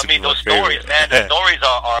those used to be my stories, man. The stories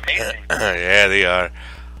are amazing. Yeah, they are.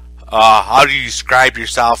 How do you describe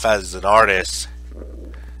yourself as an artist?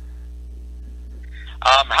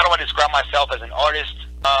 How do I describe myself as an artist?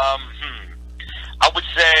 I would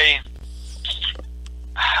say,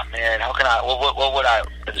 man, what would I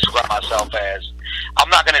describe myself as? I'm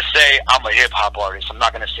not going to say I'm a hip-hop artist. I'm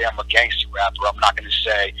not going to say I'm a gangster rapper. I'm not going to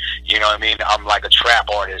say, you know what I mean, I'm like a trap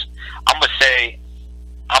artist. I'm going to say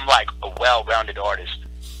I'm like a well-rounded artist.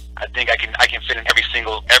 I think I can fit in every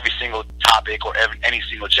single topic or any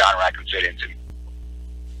single genre I can fit into.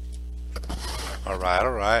 All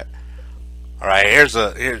right. Here's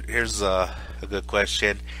a good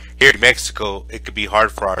question. Here in Mexico, it could be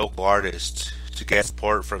hard for our local artists to get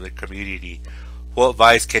support from the community. What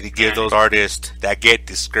advice can you give those artists that get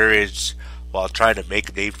discouraged while trying to make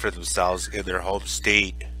a name for themselves in their home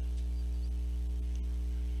state?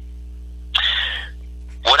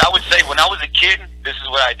 What I would say, when I was a kid, this is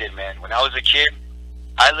what I did, man. When I was a kid,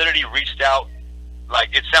 I literally reached out.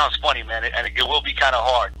 Like, it sounds funny, man, and it will be kind of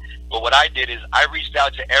hard. But what I did is I reached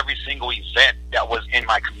out to every single event that was in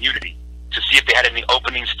my community to see if they had any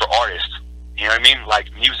openings for artists. You know what I mean?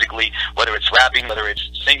 Like, musically, whether it's rapping, whether it's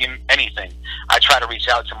singing, anything. I try to reach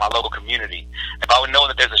out to my local community. If I would know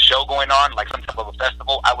that there's a show going on, like some type of a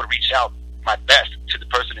festival, I would reach out my best to the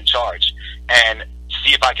person in charge and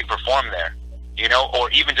see if I can perform there. You know, or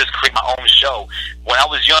even just create my own show. When I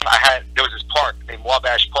was young, there was this park named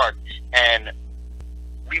Wabash Park, and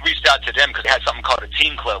we reached out to them because they had something called a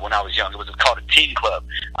teen club when I was young. It was called a teen club.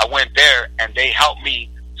 I went there, and they helped me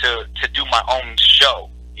to do my own show,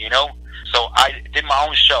 you know? So I did my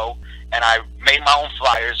own show, and I made my own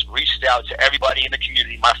flyers, reached out to everybody in the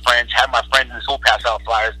community, my friends, had my friends in the school pass out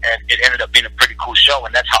flyers, and it ended up being a pretty cool show,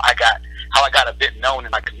 and that's how I got a bit known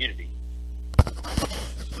in my community.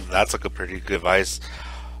 That's like a pretty good advice.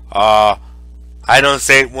 I don't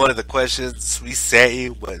say one of the questions we sent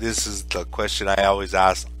you, but this is the question I always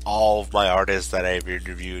ask all of my artists that I've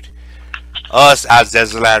interviewed. Us as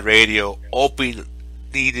Desertland Radio opening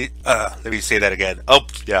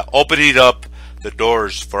up the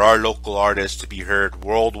doors for our local artists to be heard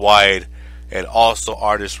worldwide, and also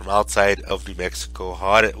artists from outside of New Mexico.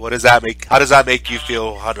 How does that make you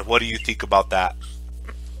feel? What do you think about that?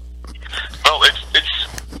 Bro,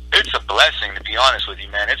 it's a blessing, to be honest with you,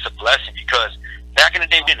 man. It's a blessing because back in the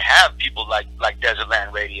day we didn't have people like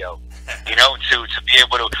Desertland Radio, you know, to be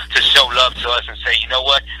able to show love to us and say, you know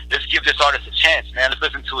what, let's give this artist a chance, man. Let's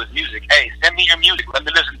listen to his music. Hey, send me your music. Let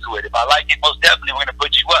me listen to it. If I like it, most definitely we're going to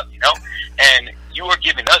put you up, you know? And you are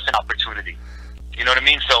giving us an opportunity. You know what I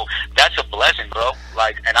mean? So that's a blessing, bro.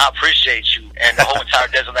 Like, and I appreciate you and the whole entire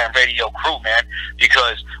Desertland Radio crew, man,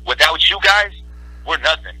 because without you guys, we're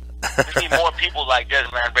nothing. We need more people like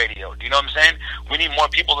Desertland Radio. Do you know what I'm saying? We need more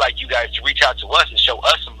people like you guys to reach out to us and show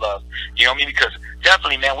us some love. You know what I mean? Because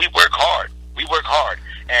definitely, man, we work hard. We work hard.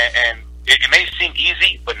 And it may seem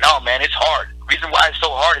easy, but no, man, it's hard. The reason why it's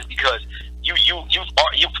so hard is because you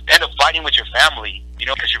end up fighting with your family, you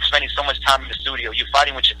know, because you're spending so much time in the studio. You're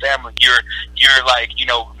fighting with your family. You're like, you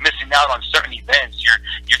know, missing out on certain events.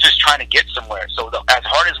 You're just trying to get somewhere. So as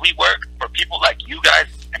hard as we work, for people like you guys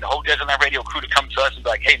and the whole Desertland Radio crew to come to us and be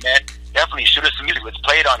like, hey, man, definitely shoot us some music. Let's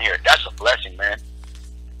play it on here. That's a blessing, man.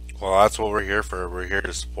 Well, that's what we're here for. We're here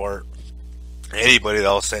to support anybody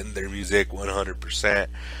that'll send their music 100%.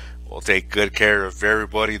 We'll take good care of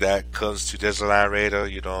everybody that comes to Desertland Radio.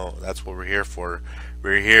 You know, that's what we're here for.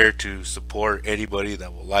 We're here to support anybody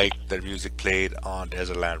that will like their music played on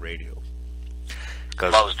Desertland Radio.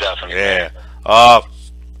 Most definitely. Yeah.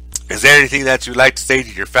 Is there anything that you'd like to say to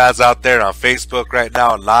your fans out there on Facebook right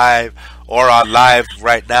now, live, or on live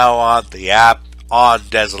right now on the app on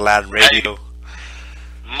Desertland Radio?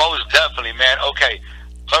 Hey, most definitely, man. Okay,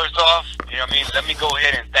 first off, you know what I mean? Let me go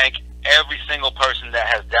ahead and thank every single person that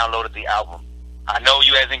has downloaded the album. I know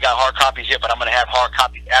you guys ain't got hard copies yet, but I'm going to have hard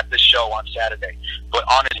copies at the show on Saturday. But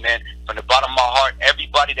honestly, man, from the bottom of my heart,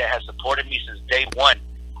 everybody that has supported me since day one,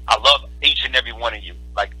 I love each and every one of you.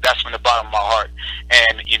 Like, that's from the bottom of my heart.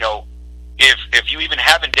 And, you know, if you even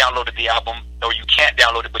haven't downloaded the album, or you can't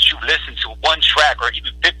download it, but you've listened to one track or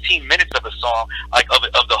even 15 minutes of a song, like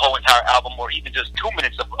of the whole entire album, or even just 2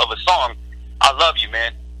 minutes of a song, I love you,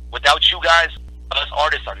 man. Without you guys, us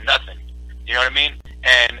artists are nothing. You know what I mean?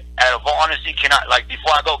 And out of all honesty,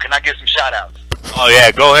 before I go, can I give some shout outs? Oh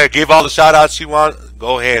yeah, go ahead. Give all the shout outs you want.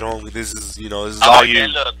 Go ahead, homie. This is all you. Man,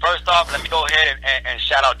 look, first off, let me go ahead and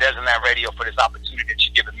shout out Desertland Radio for this opportunity that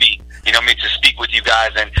you're giving me. You know what I mean? To speak with you guys,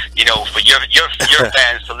 and, you know, for your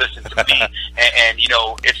fans to listen to me. And, you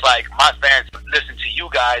know, it's like my fans listen to you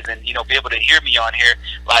guys and, you know, be able to hear me on here.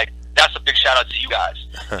 Like, that's a big shout out to you guys.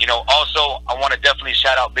 You know, also, I want to definitely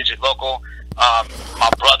shout out Midget Local, my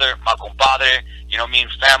brother, my compadre, you know what I mean,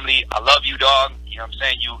 family. I love you, dog. You know what I'm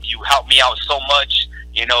saying? You help me out so much.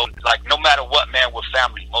 You know, like, no matter what, man, we're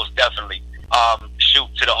family, most definitely.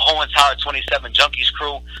 Shoot, to the whole entire 27 Junkies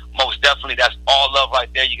crew, most definitely, that's all love right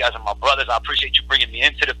there. You guys are my brothers. I appreciate you bringing me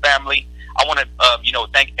into the family. I want to, you know,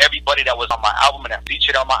 thank everybody that was on my album and that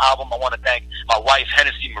featured on my album. I want to thank my wife,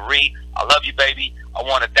 Hennessy Marie. I love you, baby. I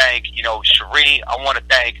want to thank, you know, Cherie. I want to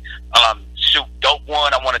thank, Dope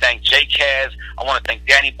One. I want to thank J Kaz. I want to thank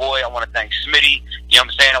Danny Boy. I want to thank Smitty. You know what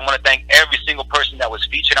I'm saying? I want to thank every single person that was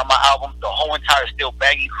featured on my album, the whole entire Still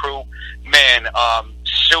Banging crew. Man,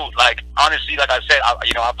 like, honestly, like I said,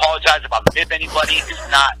 I apologize if I missed anybody.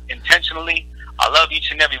 It's not intentionally. I love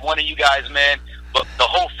each and every one of you guys, man. But the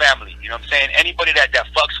whole family, you know what I'm saying? Anybody that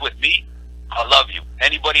fucks with me, I love you.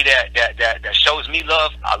 Anybody that shows me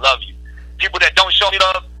love, I love you. People that don't show me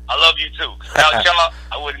love, I love you too. Without y'all,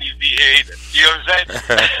 I wouldn't even be here either. You know what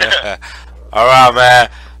I'm saying? All right, man.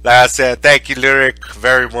 Like I said, thank you, Lyrik,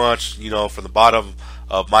 very much. You know, from the bottom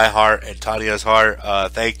of my heart and Tanya's heart,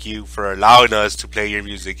 thank you for allowing us to play your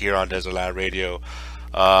music here on Desertland Radio.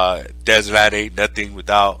 Desertland ain't nothing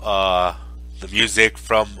without the music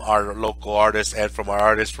from our local artists and from our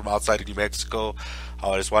artists from outside of New Mexico.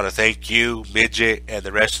 I just want to thank you, Midget, and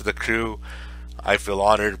the rest of the crew. I feel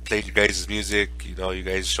honored to play you guys' music. You know, you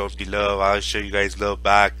guys showed me love. I'll show you guys love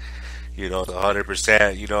back. You know, the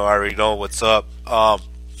 100%. You know, I already know what's up.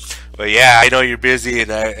 But yeah, I know you're busy,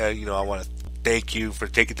 and I want to thank you for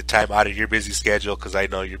taking the time out of your busy schedule, because I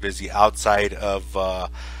know you're busy outside of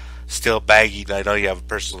still banging. I know you have a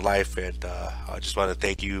personal life, and I just want to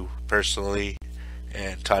thank you personally.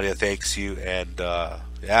 And Tanya thanks you, and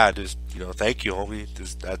yeah, just thank you, homie.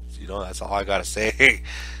 Just that's all I gotta say.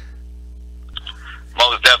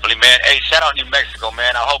 Most definitely, man. Hey, shout out New Mexico,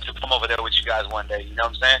 man. I hope to come over there with you guys one day. You know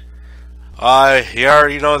what I'm saying? You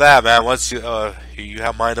already know that, man. Once you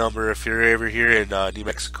have my number, if you're ever here in New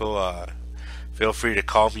Mexico, feel free to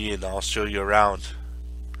call me and I'll show you around.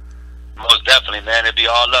 Most definitely, man. It'd be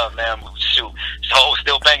all love, man. Shoot, so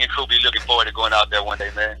Still Banging crew be looking forward to going out there one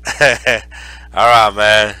day, man. All right,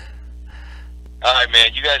 man. All right,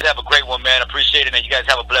 man. You guys have a great one, man. Appreciate it, and you guys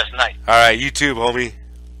have a blessed night. All right, you too, homie.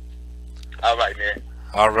 All right, man.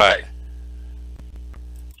 All right.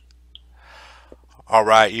 All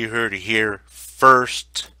right, you heard it here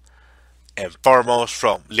first and foremost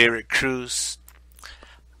from Lyrik Cruz.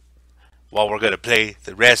 Well, we're going to play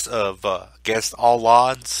the rest of Against All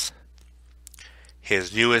Odds,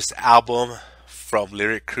 his newest album from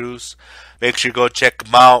Lyrik Cruz. Make sure you go check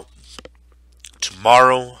him out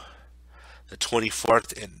tomorrow, the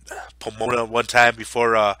 24th, in Pomona one time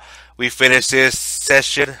before we finish this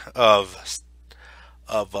session of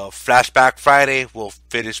Flashback Friday. We'll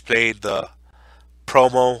finish playing the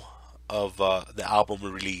promo of the album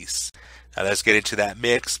release. Now let's get into that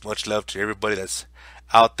mix. Much love to everybody that's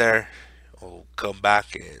out there. We'll come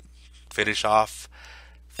back and finish off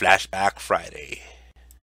Flashback Friday.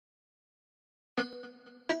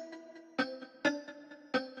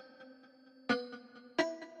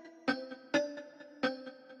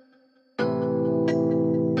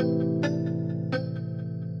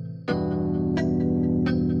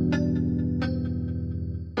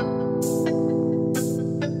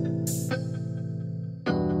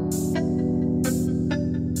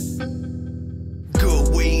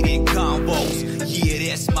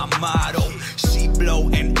 Motto. She blow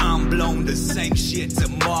and I'm blown, the same shit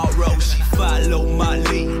tomorrow. She follow my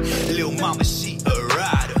lead, lil' mama, she a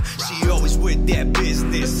rider. She always with that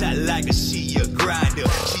business, I like her, she a grinder.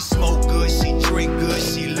 She smoke good, she drink good,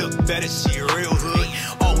 she look better, she real hood.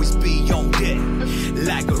 Always be on deck,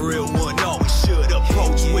 like a real one, always should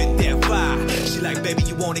approach with that fire. She like, baby,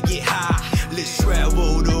 you wanna get high? Let's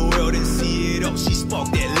travel the world and see it all. She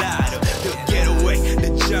sparked that lighter, the getaway,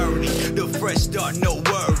 the journey, the fresh start, no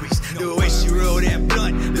worries. The way she rolled that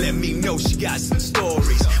blunt, let me know she got some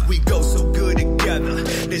stories. We go so good together,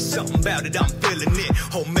 there's something about it, I'm feeling it.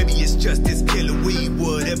 Oh, maybe it's just this killer weed,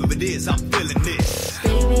 whatever it is, I'm feeling this.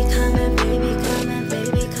 Baby, come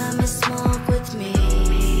and smoke with me.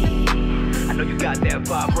 I know you got that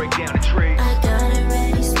vibe, break down the tree. I got it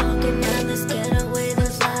ready, smoking now, let's get away,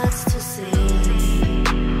 there's lots to see.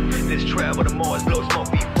 Let's travel to Mars, blow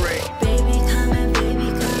smoke, be free. Baby, come and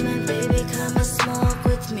smoke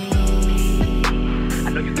with me. I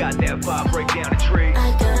know you got that vibe, break down the tree.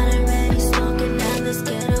 I got it ready, smoking now, let's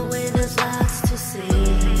get away, there's lots to see.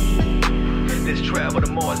 Let's travel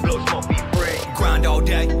to Mars, blow smoke, be free. Grind all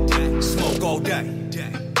day, smoke all day.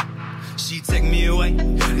 She take me away,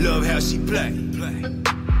 love how she play.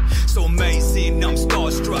 So amazing, I'm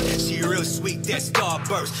starstruck. She real sweet, that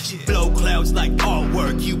starburst. She blow clouds like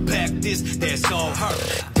artwork. You pack this, that's all her.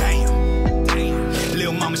 Damn,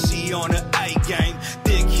 lil' mama, she on her A game.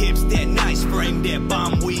 Thick hips, that nice frame, that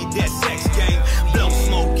bomb weed, that sex game. Blow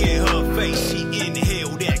smoke in her face, she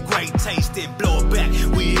inhale that great taste and blow it back.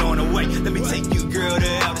 We on the way, let me take you, girl,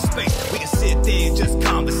 to outer space. We can sit there and just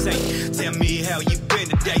conversate. Tell me how you been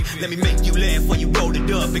today. Let me make you laugh when you roll it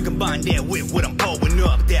up and combine that with what I'm pouring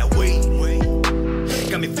up. That weed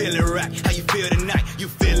got me feeling right. How you feel tonight? You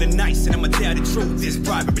feeling nice, and I'ma tell the truth. This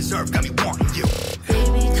private reserve got me wanting you.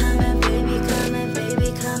 Baby, come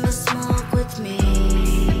and smoke with me.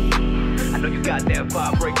 I know you got that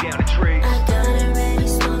vibe, break down the tree. I got it ready,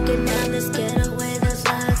 smoking now, let's get away, there's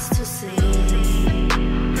lots to see.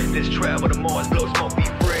 Let's travel to Mars, blow smoke, be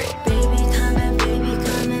free. Baby, come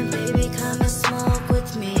and smoke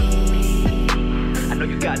with me. I know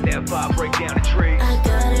you got that vibe, break down the tree. I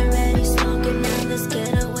got it ready, smoking now, let's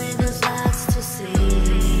get away, there's lots to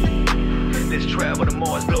see. Let's travel to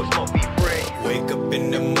Mars, blow smoke, be free. Wake up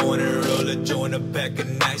in the morning, roll a joint, a pack a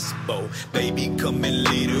nice bowl. Baby, come and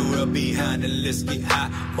lead her up behind and let's get high.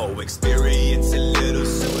 More experience, a little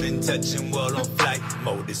soothing, touching while on flight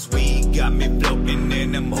mode. This weed got me floating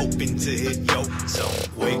and I'm hoping to hit your zone.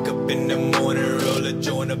 Wake up in the morning, roll a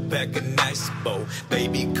joint, a pack a nice bowl.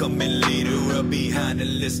 Baby, come and lead her up behind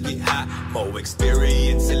and let's get high. More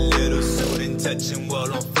experience, a little soothing, touching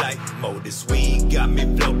while on flight mode. This weed got me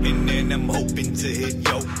floating and I'm hoping to hit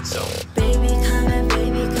your zone. Baby, come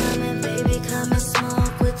and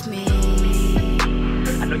smoke with me.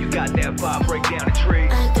 I know you got that vibe, break down the tree.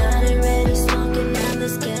 I got it ready, smoking now,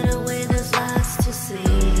 let's get away.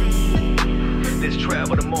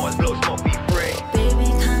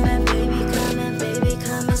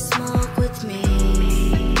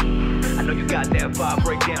 know you got that vibe,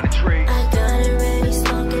 break down the tree. I got it ready,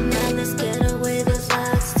 smoking now, let's get away, there's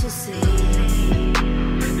lots to see.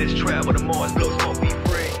 Let's travel to Mars, blow smoke, be free.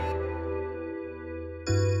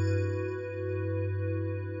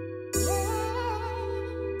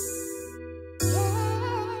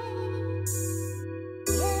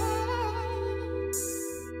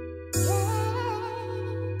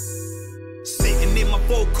 Sitting in my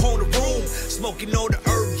four-corner room, smoking all the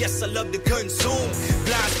herb, yes, I love to consume.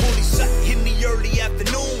 Blinds fully shut in the early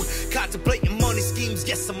afternoon, contemplating money schemes,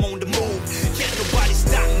 yes, I'm on the move. Can't nobody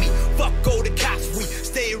stop me, fuck all the cops, we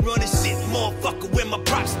stay running shit, motherfucker, where my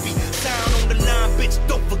props be. Sound on the line, bitch,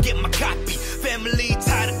 don't forget my copy. Family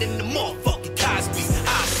tighter than the motherfucking Cosby.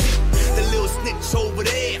 I see the little snitch over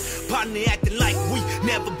there, partner acting like we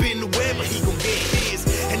never been aware, but he gon' get his,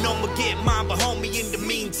 and I'ma get mine, but homie, in the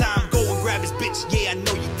meantime, go and grab his bitch, yeah, I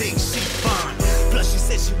know you think she fine. Plus she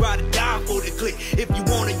said she ride or die for the click. If you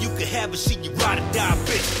want her, you can have her, she you ride or die,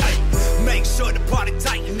 bitch. Ay, make sure the party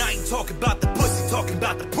tight, and I ain't talking about the pussy, talking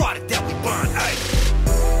about the product that we burn. Ay,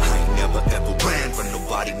 I ain't never ever ran from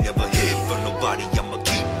nobody, never hid from nobody, I'ma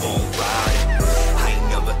keep on riding. I ain't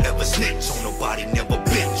never ever snitch on nobody, never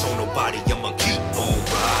bitch on nobody, I'ma keep on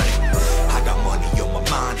riding. I got money on my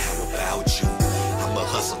mind, how about you? I'ma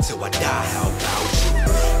hustle till I die, how about you?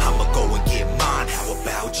 I'ma go and get mine, how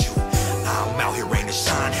about you? I'm out here rain and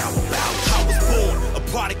shine, how about you? I was born a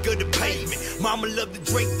product of the pavement. Mama loved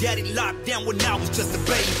to drink, daddy locked down when I was just a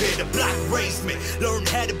baby. The block raised me, learned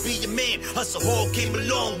how to be a man. Hustle hard, came a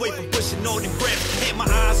long way from pushing all them grams. Had my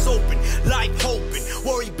eyes open, life hoping,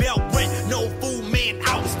 worry about rent, no food, man,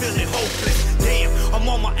 I was feeling hopeless. Damn, I'm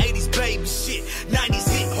on my 80s baby shit. 90s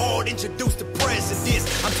hit hard, introduced the presidents.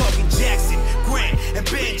 I'm talking Jackson, Grant, and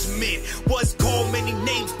Benjamin. Was called many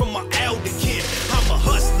names from my elder kin. I'm a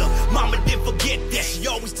hustler, mama didn't forget that. She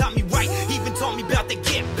always taught me right, even taught me about the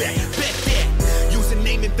get back. Bet that, use a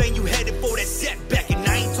name in vain, you headed for that setback. And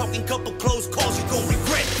I ain't talking couple close calls, you gon'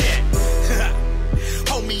 regret that.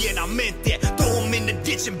 Homie, and I meant that. Throw him in the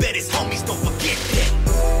ditch and bet his homies, don't forget that.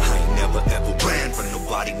 I ain't never ever ran from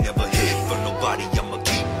nobody, never hid from nobody, I'ma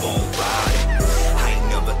keep on riding. I ain't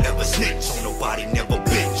never ever snitch on nobody, never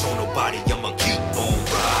bitch on nobody, I'ma keep on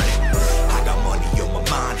riding. I got money on my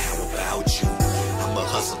mind, how about you? I'ma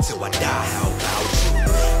hustle till I die, how about you?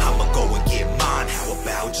 I'ma go and get mine, how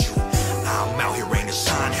about you? I'm out here rain and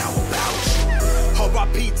shine, how about you?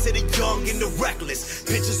 R.I.P. to the young and the reckless.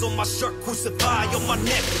 Pictures on my shirt, crucify on my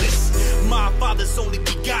necklace. My father's only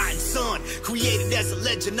begotten son, created as a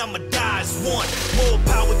legend, I'ma die as one. More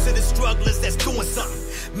power to the strugglers that's doing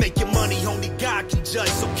something. Making money only God can judge,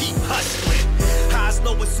 so keep hustling. Highs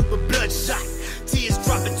low and super bloodshot, tears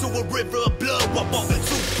dropping to a river of blood while bumping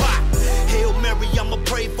Tupac. Hail Mary, I'ma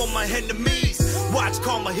pray for my enemies. Watch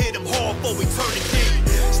karma hit them hard for eternity.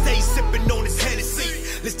 Stay sipping on this Hennessy.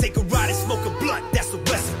 Let's take a ride and smoke a blunt, that's a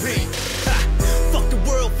recipe. Ha, fuck the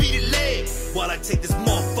world, feed it lead, while I take this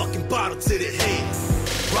motherfucking bottle to the head.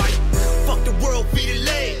 Right? Fuck the world, feed it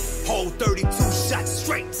lead, hold 32 shots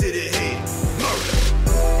straight to the head. Murder.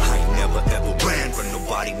 I ain't never ever ran from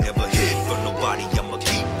nobody, never hid from nobody, I'ma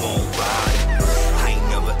keep on riding. I ain't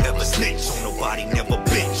never ever snitch on nobody, never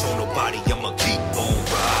bitch on nobody, I'ma keep on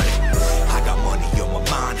riding. I got money on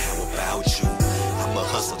my mind, how about you? I'ma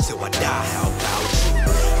hustle till I die, how about you?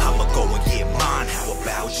 I'ma go and get mine, how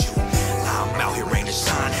about you? I'm out here rain and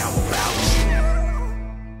shine, how about you?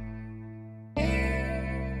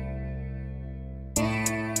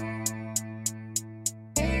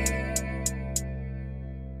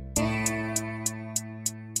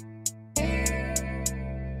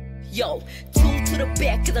 Yo, two to the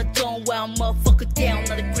back of the dome while motherfucker down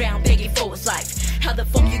on the ground begging for his life. How the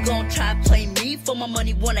fuck you gon' try to play me for my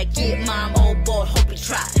money when I get mine? Old boy, hope you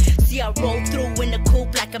try. See, I roll through in the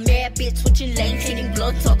coupe like a mad bitch, switching lanes, hitting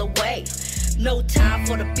blunts all the way. No time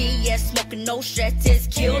for the BS, smoking no stress, is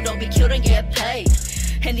killed, don't be killed and get paid.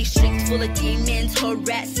 And these streets full of demons, hood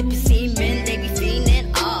rats, sipping semen, they be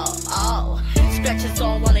fiending, oh. Scratches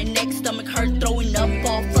all on their neck, stomach hurt, throwing up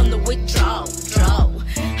all from the withdrawal.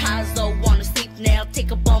 Highs low, wanna sleep now,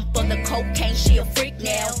 take a bump of the cocaine, she a freak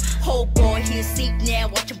now. Whole boy, he a seek now,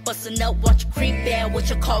 watch him bustin' up, watch him creep out, what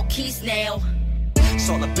you call keys now. It's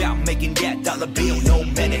all about making that dollar bill, no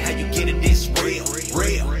matter how you get it, it's real.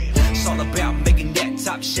 It's all about making that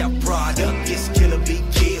top shelf product, it's killer be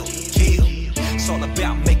kill. It's all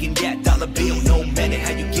about making that dollar bill, no matter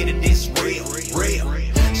how you get it, it's real.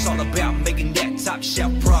 It's all about making that top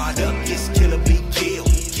shelf product, it's killer be kill.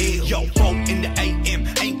 Yo, 4 in the AM,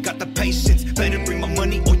 ain't got the patience. Better bring my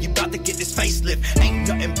money or you bout to get this facelift. Ain't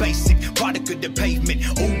nothing basic, product of the pavement.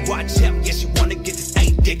 Oh, watch out, yes, you wanna get this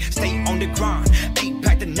ain't dick. Stay on the grind, ain't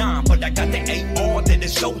packed the 9, but I got the AR that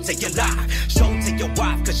is show to your lie. Show to your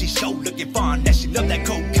wife, cause she show looking fine. That she love that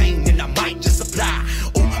cocaine, and I might just apply.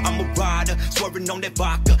 Ooh, I'm a rider, swerving on that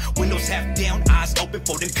vodka. Windows half down, eyes open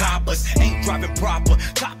for the coppers. Ain't driving proper,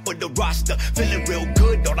 top of the roster. Feeling real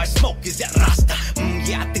good, all I smoke is that Rasta.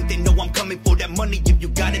 Yeah, I think they know I'm coming for that money. If you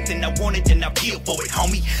got it, then I want it, then I'll kill for it,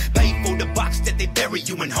 homie. Pay for the box that they bury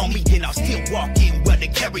you in, homie. And I'll still walk in where they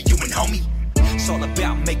carry you in, homie. It's all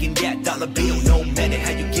about making that dollar bill. No matter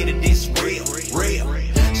how you get it, it's real, real.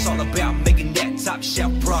 It's all about making that top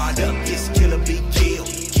shelf product. It's killer, be kill,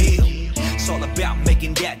 kill. It's all about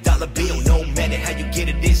making that dollar bill. No matter how you get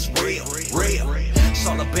it, it's real, real. It's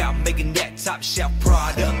all about making that top shelf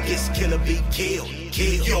product. It's killer, be kill,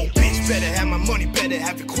 kill. Yo, bitch, better have my money, better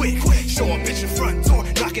have it quick. Show a bitch your front door,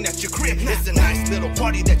 knocking at your crib. It's a nice little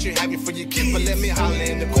party that you're having for your kid. But let me holler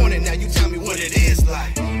in the corner, now you tell me what it is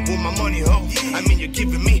like. With my money, ho, I mean you're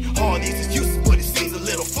giving me all these excuses, but it seems a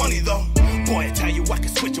little funny though. Boy, I tell you I can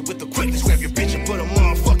switch it with the quickness. Grab your bitch and put a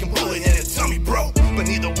motherfucking bullet in her tummy, bro. But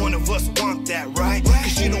neither one of us want that, right?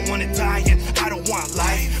 Cause you don't wanna die and I don't want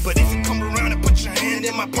life. But if you come around and put your hand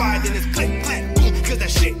in my pie, then it's click, click, boom, cause that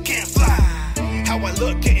shit can't fly. How I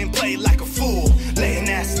look getting played like a fool, letting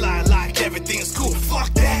that slide like everything's cool. Fuck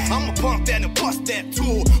that, I'ma pump that and bust that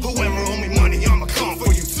tool. Whoever owe me money, I'ma come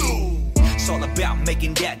for you too. It's all about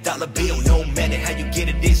making that dollar bill. No matter how you get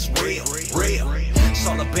it, it's real, real. It's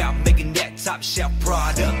all about making that top shelf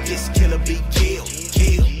product. It's killer, be kill,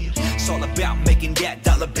 kill. It's all about making that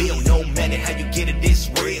dollar bill. No matter how you get it, it's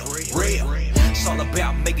real, real. It's all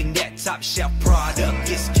about making that top shelf product.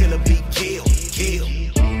 It's killer, be kill, kill.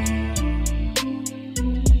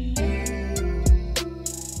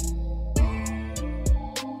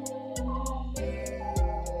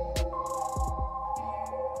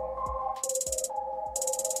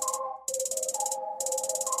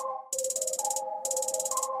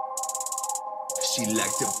 She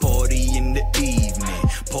like to party in the evening,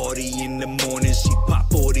 party in the morning. She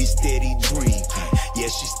pop 40 steady drinking. Yeah,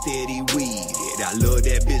 she steady weeded. I love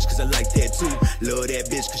that bitch cause I like that too. Love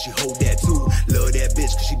that bitch cause she hold that too. Love that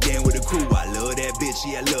bitch cause she down with the crew. I love that bitch,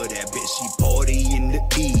 yeah, I love that bitch. She party in the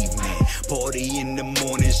evening, party in the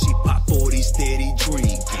morning. She pop 40 steady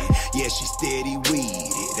drinking. Yeah, she steady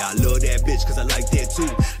weeded. I love that bitch cause I like that too.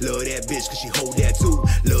 Love that bitch cause she hold that too.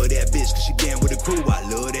 Love that bitch cause she down with the crew. I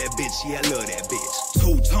love that bitch, yeah, I love that bitch.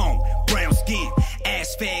 Two-tone, brown skin,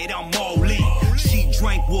 ass fat, I'm all in. She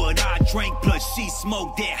drank what I drank, plus she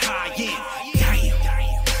smoked that high end.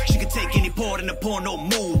 Damn, she could take any part in a porno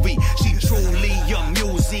movie. She truly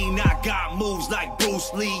amusing. I got moves like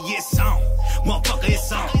Bruce Lee. It's on, motherfucker,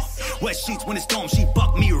 it's on. Wet sheets when it's storm, she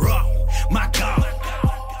fucked me raw. My God,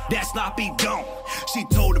 that sloppy don't. She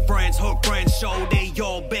told her friends show they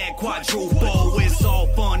all bad quadruple. It's all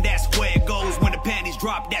fun, that's where it goes. When the panties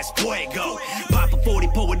drop, that's fuego. Pop a 40,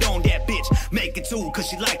 pour it on that bitch. Make it two, cause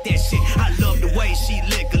she like that shit. I love the way she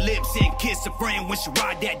lick her lips and kiss her friend. When she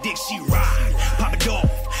ride that dick, she ride. Pop it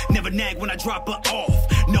off, never nag when I drop her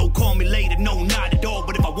off. No call me later, no not at all.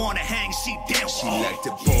 But if I wanna hang, she down. She like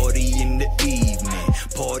to party in the evening,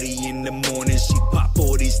 party in the morning. She pop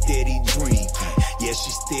 40 steady drinking. Yeah,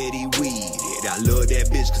 she steady weeded. I love that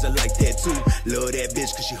bitch cause I like that too. Love that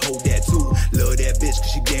bitch cause she hold that too. Love that bitch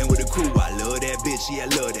cause she down with the crew. I love that bitch, yeah,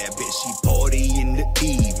 I love that bitch. She party in the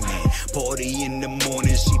evening, party in the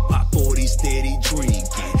morning. She pop 40 steady drinking.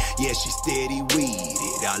 Yeah, she steady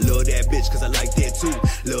weeded. I love that bitch cause I like that too.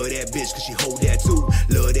 Love that bitch cause she hold that too.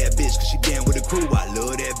 Love that bitch cause she down with the crew. I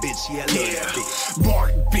love that bitch, yeah, I love that bitch.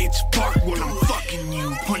 Bark, bitch, bark when I'm fucking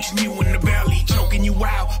you. Punching you in the belly, choking you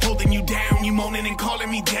out, holding you down. You moaning and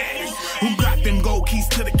calling me daddy. Who got them gold keys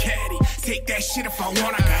to the caddy? Take that shit if I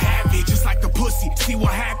want, I can have it. Just like the pussy, see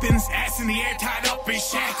what happens? Ass in the air, tied up in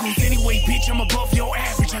shackles. Anyway, bitch, I'm above your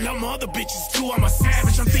average. I love my other bitches too, I'm a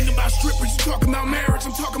savage. I'm thinking about strippers, you talking about marriage.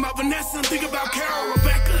 I'm talking about Vanessa, I'm thinking about Carol,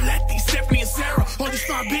 Rebecca, Letty, Stephanie, and Sarah. All these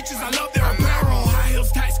fine bitches, I love their apparel. High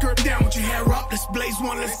heels, tight skirt down with your hair up. Let's blaze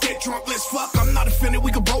one, let's get drunk, let's fuck. I'm not offended,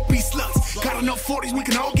 we can both be sluts. Got enough 40s, we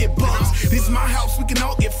can all get bums. This is my house, we can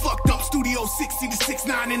all get fucked up. Studio 60 to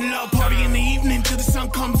 6'9" in love. Party in the evening till the sun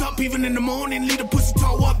comes up. Even in the morning, leave the pussy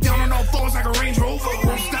toe up. Down on all fours like a Range Rover.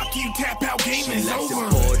 Won't stop till you tap out, game is over.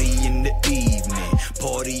 Party in the evening,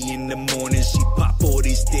 party in the morning. She pop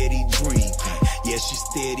 40 steady drinking. Yeah, she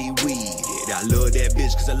steady weeded. I love that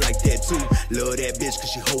bitch cause I like that too. Love that bitch cause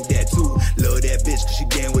she hold that too. Love that bitch cause she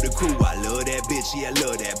down with the crew. I love that bitch, yeah, I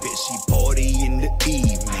love that bitch. She party in the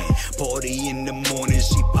evening, party in the morning.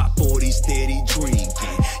 She pop 40 steady drinking.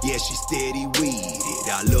 Yeah, she steady weeded.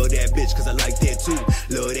 I love that bitch cause I like that too.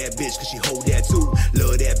 Love that bitch cause she hold that too.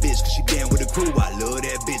 Love that bitch cause she down with the crew. I love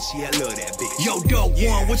that bitch, yeah, I love that bitch. Yo, dope,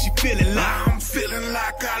 one, what you feeling like? I'm feeling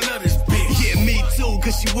like I love this bitch. Yeah, me too,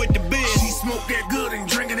 cause she with the bitch. She smoked that good and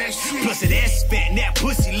drinking that shit. Plus that ass fat and that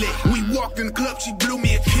pussy lit. We walked in the club, she blew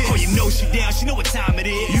me a kiss. Oh, you know she down, she know what time it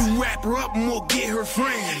is. You wrap her up and we'll get her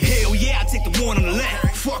friends. Hell yeah, I'll take the one on the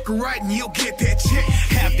left. Fuck her right and you'll get that check.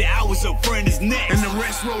 Half the hours her friend is next. And the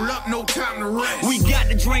rest roll up, no time to rest. We got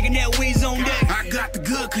the drink and that weed's on deck. I got the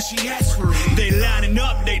good cause she asked for it. They lining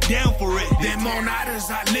up, they down for it. Them all-nighters,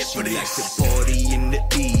 I live for this. Like to party in the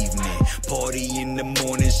evening, party in the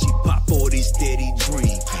morning. She pop 40 steady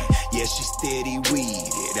drinking. Yeah, she steady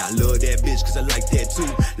weeded. I love that bitch cause I like that too.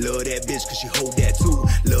 Love that bitch cause she hold that too.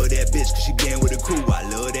 Love that bitch cause she down with the crew. I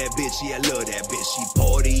love that bitch, yeah, I love that bitch. She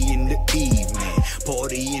party in the evening,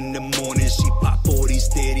 party in the morning. She pop 40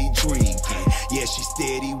 steady drinking. Yeah, she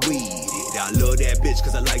steady weeded. I love that bitch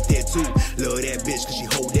cause I like that too. Love that bitch cause she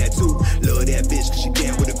hold that too. Love that bitch cause she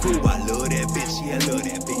down with the crew. I love that bitch, yeah, I love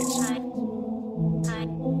that bitch.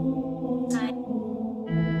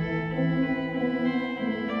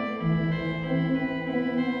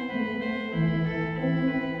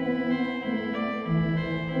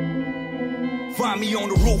 Find me on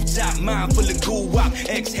the rooftop, mind full of goo wop.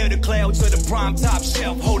 Exhale the clouds to the prime top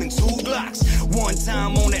shelf, holding 2 Glocks. One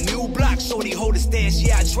time on that new block, shorty hold a stash.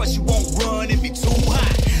 Yeah, I trust you won't run and be too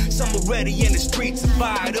hot. Summer ready in the streets are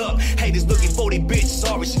fired up. Haters looking for they bitch,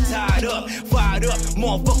 sorry she tied up. Fired up,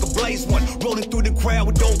 motherfucker blaze one. Rolling through the crowd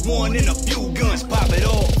with dope one and a few guns, pop it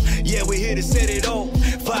off. Yeah, we here to set it off.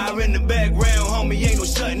 Fire in the background, homie, ain't no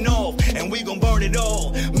shutting off. And we gon' burn it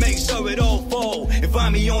all, make sure it all fall. And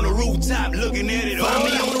find me on the rooftop, looking at it all. Find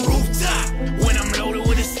me on the rooftop when I'm loaded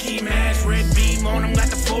with a ski mask, red beam on them, got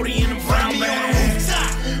the 40 in the brown bag.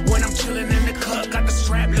 When I'm chilling in the club, got the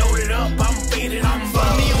strap loaded up, I'm faded, I'm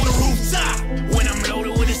Find me on the rooftop when I'm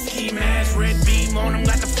loaded with a ski mask, red beam on them,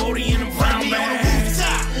 got the 40 in the brown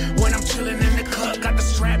bag. When I'm chilling in the club, got the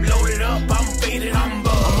strap loaded up, I'm faded, I'm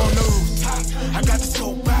on the rooftop, I got the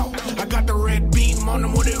scope out, I got the red beam on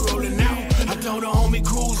them, with it rolling out. I told the homie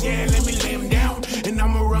Cruz, yeah, let me lay him down, and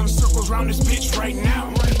I'ma run circles around this bitch right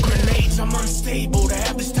now. Grenades, I'm unstable to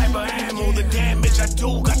have this type of ammo. The damage I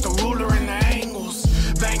do, got the ruler and the angles.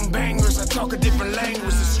 Bang bangers, I talk a different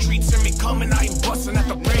language. The streets in me coming, I ain't busting at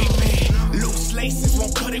the pavement. Loose laces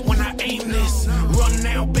won't cut it when I aim this. Run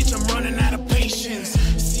now, bitch, I'm running out of patience.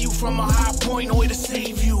 See you from a high point, no way to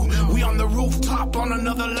save you. We on the rooftop on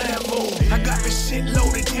another level. I got this shit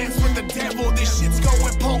loaded, dance with the devil. This shit's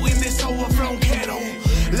going potent, this overflown kettle.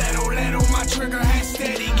 Leto, my trigger hat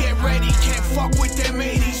steady. Get ready, can't fuck with them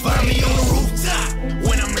 80s. Find me on the rooftop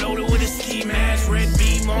when I'm loaded with a ski mask, red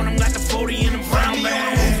beam on them, got the 40 in the brown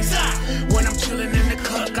bag. When I'm chilling in the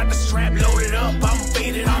club, got the strap loaded up, I'm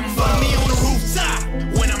faded, I'm Find me on the rooftop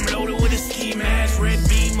when I'm loaded with a ski mask, red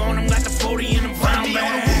beam on them, got the 40 in the brown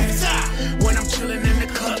bag. When I'm chilling in the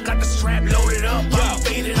club, got the strap loaded up, I'm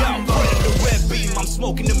faded, I'm the red beam, I'm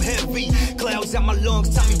smoking them heavy. Clouds out my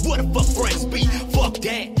lungs, tell me what the fuck friends be. Fuck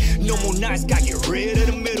that, no more nights, gotta get rid of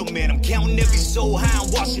the middleman. I'm counting every soul high,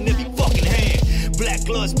 I'm washing every fucking hand. Black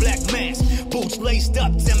gloves, black mask, boots laced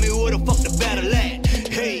up, tell me where the fuck the battle at.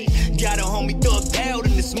 Hey, got a homie thugged out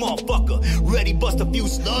in this motherfucker. Ready bust a few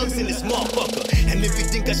slugs in this motherfucker. And if you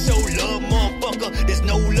think I show love, motherfucker, there's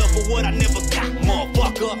no love for what I never got,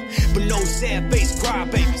 motherfucker. But no sad face cry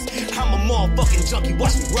babies. I'm a motherfucking junkie,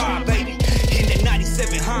 watch me ride, baby. In that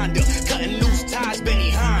 97 Honda, cutting loose ties,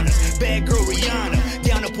 Benny Hannas. Bad girl Rihanna,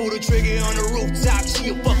 down to pull the trigger on the rooftop, she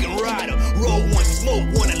a fucking rider. Roll one,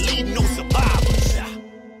 smoke one, and leave no survivors.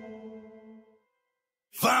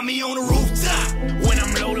 Find me on the rooftop when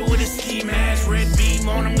I'm loaded with a ski mask, red beam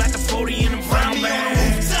on them, got the 40 in the brown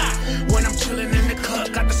bag. When I'm chilling in the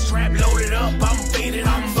club, got the strap loaded up, I'm faded,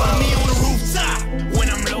 I'm Find me on the rooftop when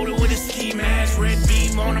I'm loaded with a ski mask, red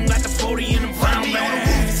beam on them, got the 40 in the brown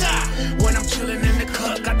bag. When I'm chilling in the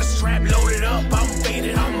club, got the strap loaded up, I'm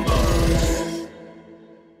faded, I'm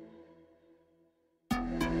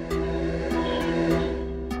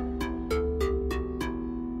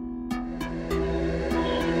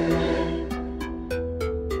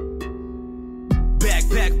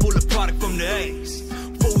Backpack full of product from the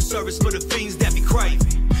 80s. Full service for the fiends that be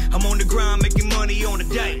craving. I'm on the grind making money on the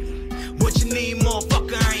day. What you need,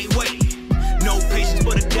 motherfucker, I ain't waiting. No patience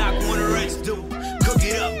for the doc when the rents due. Cook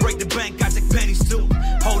it up, break the bank, I take pennies too.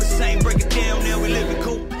 Hold the same, break it down, now we living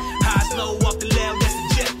cool. High, slow, off the loud, that's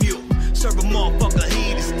the jet fuel. Serve a motherfucker,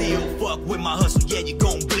 heat is still. Fuck with my hustle, yeah, you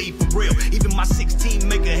gon' bleed for real. Even my 16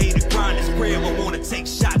 make a hater grind is real. I wanna take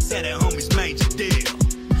shots at a homie's major deal.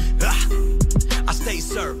 I stay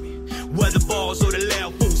serving, whether balls or the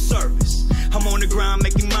loud full service. I'm on the grind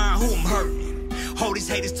making mine, who I'm hurting. All these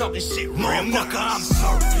haters talking shit, motherfucker, I'm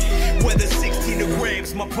serving. Whether 16 a gram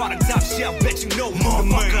grams, my product top shelf, bet you know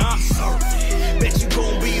motherfucker, I'm serving. Bet you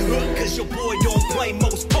gon' be hooked, cause your boy don't play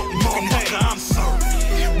most potent, motherfucker, I'm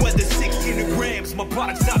serving. Whether 16 grams, my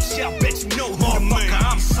product top shelf, bet you know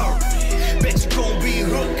motherfucker, I'm serving. Bet you gon' be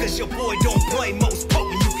hooked, cause your boy don't play most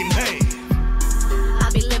potent, you can hang. I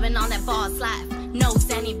be living on that boss life. No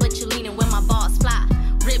Zanny, but you leaning when my balls fly.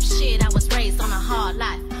 Rip shit, I was raised on a hard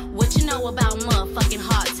life. What you know about motherfucking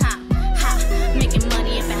hard time? Ha, making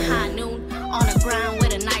money up at high noon. On the ground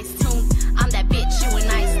with a nice tune. I'm that bitch, you a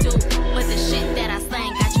nice dude. But the shit that I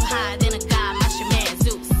slang got you higher than a god, my shit man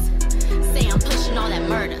Zeus. Say I'm pushing all that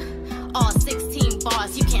murder. All 16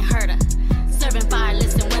 bars, you can't hurt her. Serving fire,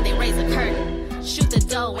 listen when they raise a curtain. Shoot the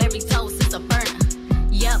dough, every dose is a burner.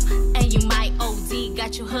 Yup, and you might OD,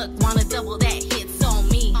 got you hooked, wanna double that hits on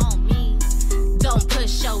me. Don't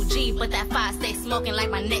push OG, but that 5 stay smoking like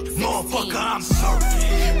my neck 16. Motherfucker, I'm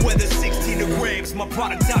serving. Whether 16 grams, my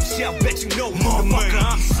product top shelf, bet you know motherfucker,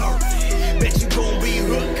 I'm serving. Bet you gon' be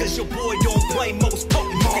hooked, cause your boy don't play most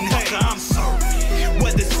potent, motherfucker, I'm serving.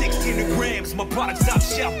 Whether 16 grams, my product top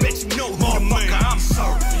shelf, bet you know motherfucker, I'm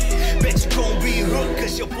serving. Bet you gon' be hooked,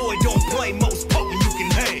 cause your boy don't play most potent, you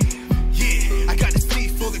can hang. I got a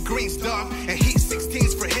sleeve full of greens, dog, and heat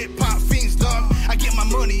 16s for hip-hop fiends, dog. I get my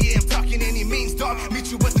money, yeah, I'm talking any means, dog.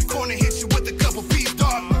 Meet you at the corner, hit you with a couple P's,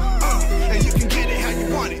 dog. And you can get it how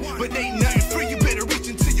you want it, but ain't nothing free, you better reach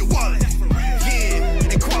into your wallet.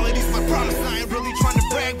 Yeah, and quality's my promise, I ain't really trying to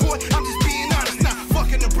brag, boy, I'm just being honest. Not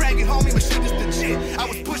fucking and bragging, homie, my shit is legit. I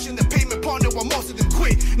was pushing the payment partner while most of them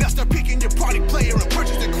quit. Now start picking your product player and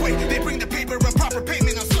purchase it quick. They bring the paper and proper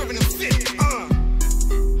payment, I'm serving them sick.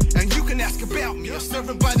 Ask about me. I'm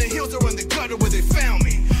serving by the hills or in the gutter where they found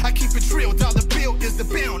me. I keep it real, dollar bill is the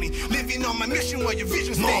bounty. Living on my mission while your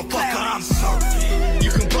vision stay cloudy. Motherfucker, I'm serving.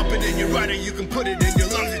 You can bump it in your rider, you can put it in your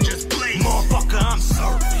lungs and just blaze. Motherfucker, I'm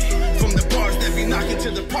serving. From the bars that be knocking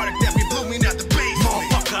to the product that be blooming out the base.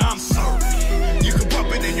 Motherfucker, I'm serving. You can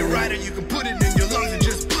bump it in your rider, you can put it in your lungs and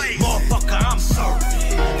just blaze. Motherfucker, I'm serving.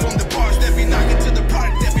 From the bars that be knocking to the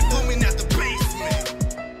product that be blooming out the basement.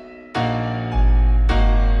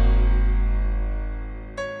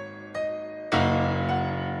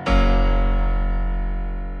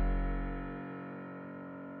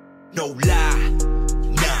 No lie,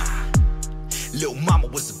 nah. Lil' mama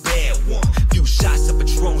was a bad one. Few shots of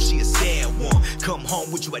Patron, she a sad one. Come home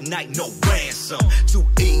with you at night, no ransom. Too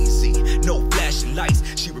easy, no flashing lights.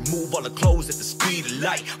 She remove all the clothes at the speed of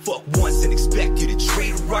light. Fuck once and expect you to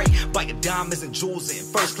treat her right. Buy your diamonds and jewels in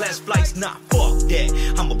first class flights. Nah, fuck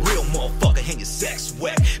that. I'm a real motherfucker and your sex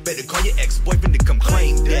whack. Better call your ex-boyfriend to come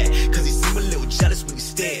claim that. Cause he seem a little jealous when he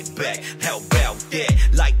stared back. How about that?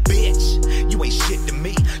 Like, bitch, you ain't shit to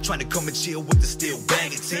me. Trying to come and chill with the still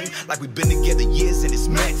banging team. Like we've been together years and it's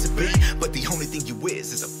meant to be. But the only thing you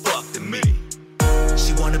is a fuck to me.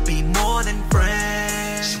 She wanna be more than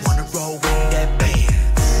friends. She wanna roll with that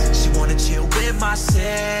band. She wanna chill with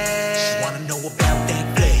myself. She wanna know about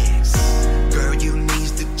that flex. Girl, you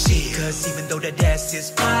needs to chill. Cause even though that ass is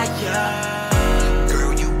fire,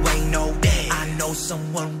 girl, you ain't know that. I know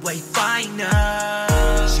someone way finer.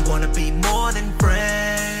 She wanna be more than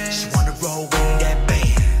friends. She wanna roll with that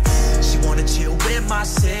band. She wanna chill with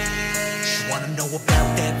myself. She wanna know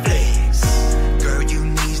about that flex. Girl, you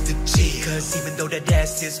needs to chill. Cause even though that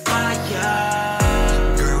ass is fire,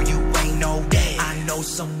 girl, you ain't know that. I know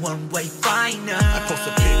someone way finer. I post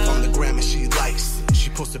a pic on the gram and she likes it. She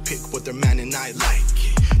posts a pic with her man and I like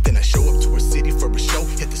it. Then I show up to her city for a show.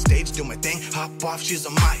 Hit the stage, do my thing, hop off, she's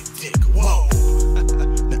on my dick. Whoa.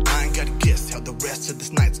 Now I ain't gotta guess how the rest of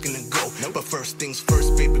this night's gonna go. But first things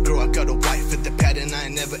first, baby girl, I got a wife at the pattern. I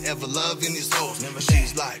ain't never ever loved in these hoes.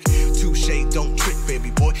 She's like, touche, don't trick,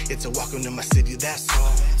 baby boy. It's a welcome to my city, that's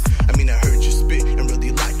all. I mean, I heard you spit and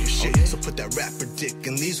really like your shit. So put that rapper dick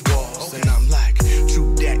in these walls. And I'm like,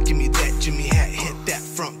 true that, give me that Jimmy hat. Hit that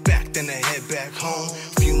front back, then I head back home.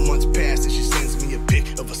 A few months pass and she sends me a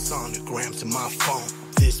pic of a sonogram to my phone.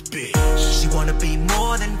 This bitch, she wanna be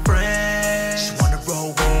more than friends. She wanna roll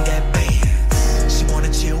with that band. She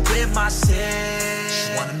wanna chill with myself.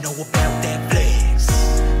 She wanna know about that flex.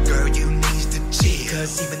 Girl, you needs to chill.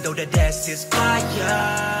 Cause even though that ass is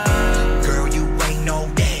fire, girl, you ain't know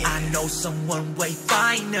that. I know someone way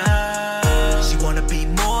finer. She wanna be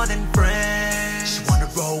more than friends. She wanna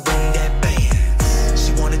roll with that band.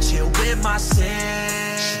 She wanna chill with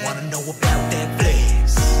myself. She wanna know about that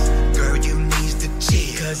flex. Girl, you needs to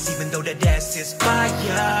chill. Cause even though that ass is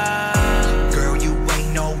fire, girl, you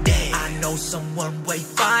ain't know that. I know someone way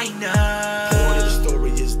finer. Point of the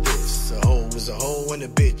story is this: a hoe is a hoe and a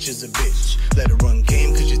bitch is a bitch. Let her run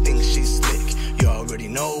game cause you think she's slick. You already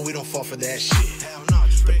know we don't fall for that shit.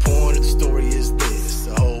 The point of the story is this: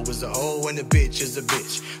 a hoe is a hoe and a bitch is a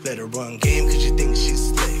bitch. Let her run game cause you think she's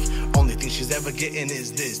slick. Only thing she's ever getting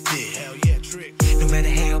is this dick. Hell yeah, trick. No matter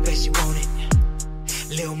how bad she want it,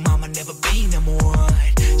 little mama never been number one.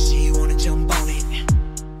 She wanna jump on it.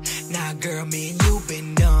 Nah, girl, me and you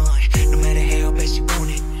been done. No matter how bad she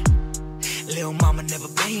want it, little mama never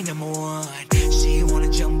been number one. She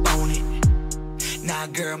wanna jump on it. Nah,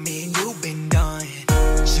 girl, me and you been done.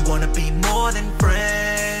 She wanna be more than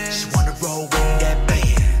friends. She wanna roll with that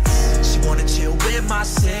band. She wanna chill with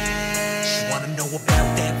myself. She wanna know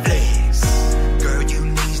about that flex. Girl, you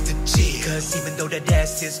need to chill, cause even though that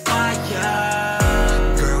ass is fire,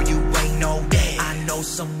 girl, you ain't know that. I know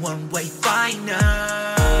someone way finer.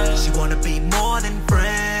 She wanna be more than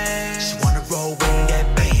friends. She wanna roll with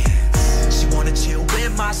that band. She wanna chill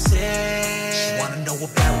with myself. She wanna know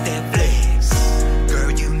about that flex.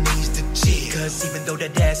 Girl, you need to chill, cause even though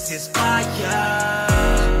that ass is fire,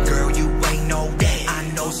 girl, you ain't know that. I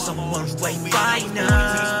know someone way finer.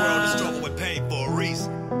 This world is struggle with pain for a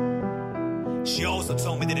reason. She also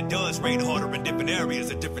told me that it does rain harder in different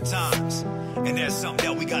areas at different times. And that's something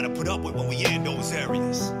that we gotta put up with when we in those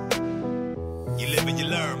areas. You live and you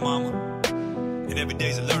learn, mama. And every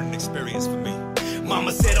day's a learning experience for me.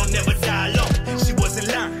 Mama said I'll never die alone. She wasn't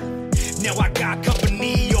lying. Now I got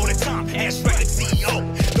company all the time. Ash Record CEO.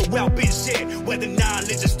 The wealth been shared. Whether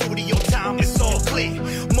knowledge or studio time, it's all clear.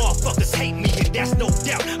 Motherfuckers hate me, and that's no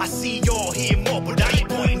doubt. I see y'all here more, but I ain't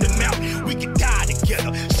pointing them out. We can die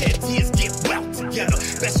together, shed tears, get well together.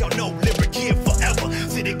 Best y'all know, Lyrik here forever.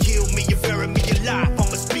 Till they kill me, you bury me alive.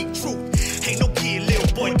 I'ma speak truth. Ain't no kid,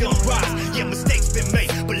 little boy, don't rise. Yeah, mistakes been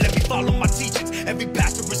made, but let me follow my teachings. Every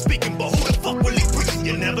pastor is speaking, but who the fuck will he preaching?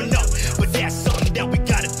 You never know, but that's something that we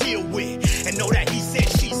gotta deal with. And know that he said,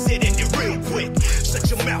 she said, and it real quick. Shut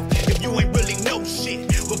your mouth if you ain't really know shit.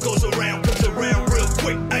 What goes around comes around real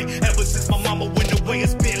quick. Ay, ever since my mama went away,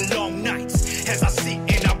 it's been long nights as I sit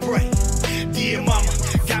and I pray. Dear mama,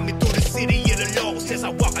 got me through the city of the lost. As I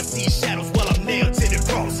walk, I see shadows while I'm nailed to the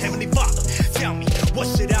cross. Heavenly Father, tell me, what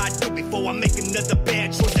should I do before I make another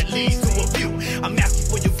bad choice that leads to a view? I'm asking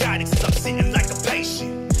for your guidance as I'm sitting like a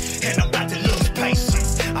patient, and I'm about to lose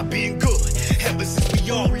patience. I've been good ever since we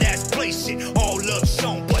all last placed shit. All love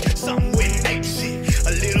shown, but something went ape shit.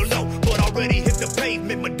 A little low, but already hit the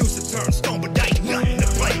pavement. Medusa turned stone, but I ain't nothing to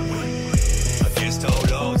play with. Against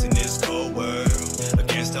all odds in this cold world.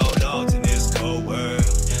 Against all odds in this cold world.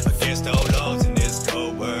 Against all odds in this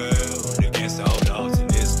cold world. Against all odds in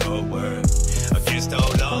this cold world. Against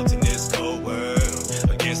all odds in this cold world.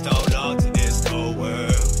 Against all odds in this cold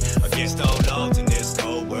world. Against all odds in this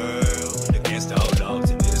cold world. Against all odds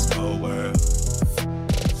in this cold world.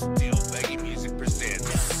 Still Baggy Music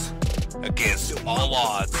presents Against All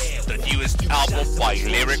Odds, the newest album by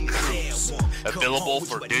Lyrik Cruz, available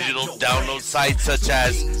for digital download sites such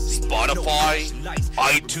as Spotify,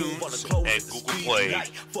 iTunes, and Google Play.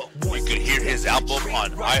 You can hear his album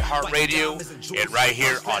on iHeartRadio and right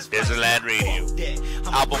here on Desertland Radio.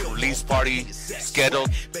 Album release party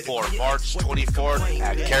scheduled for March 24th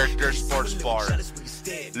at Character Sports Bar,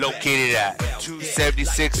 located at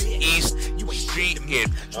 276 East Street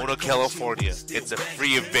in Pomona, California. It's a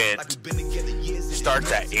free event.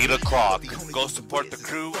 Starts at 8 o'clock. Go support the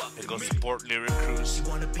crew and go support Lyrik Cruz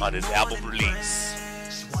on his album release.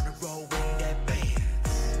 She wanna roll with that band.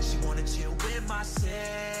 She wanna chill with myself.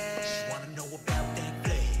 She wanna know about that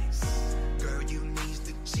flex. Girl, you need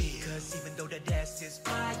to chill, cause even though that ass is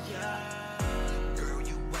fire, girl,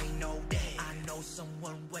 you ain't know that. I know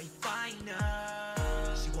someone way finer.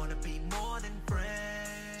 She wanna be more than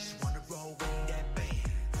friends. She wanna roll with that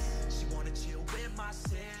band. She wanna chill with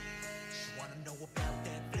myself. She wanna know about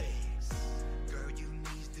that flex. Girl, you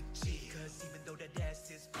need to chill, cause even though that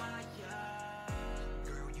ass is fire,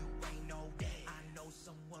 girl, you ain't know that. I know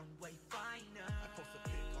someone way finer. I post a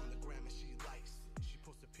pic on the gram and she likes it. She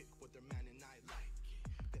posts a pic with her man and I like it.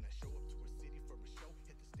 Then I show up to her city for a show,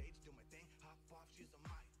 hit the stage, do my thing, hop off, she's on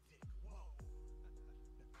my dick. Whoa.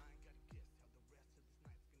 Now I ain't gotta guess how the rest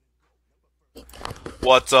of this night's gonna go.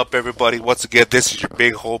 What's up, everybody? Once again, this is your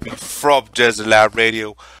big homie from Desertland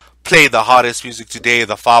Radio, playing the hottest music today,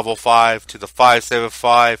 the 505 to the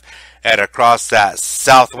 575, and across that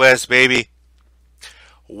Southwest, baby.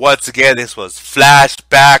 Once again, this was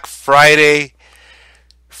Flashback Friday,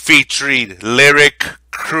 featuring Lyrik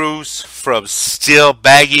Cruz from Still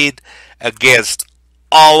Bagging Against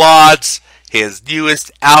All Odds, his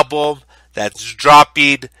newest album that's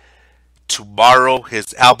dropping tomorrow.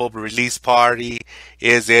 His album release party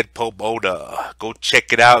is in Pomona. Go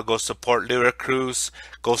check it out. Go support Lyrik Cruz.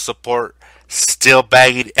 Go support Still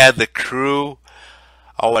Bagging and the crew.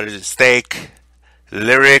 I wanted to thank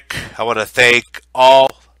Lyrik. I want to thank all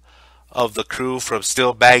of the crew from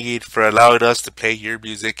Still Banging for allowing us to play your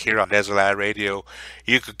music here on Desert Radio.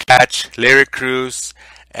 You can catch Lyrik Cruz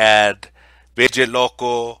and Midget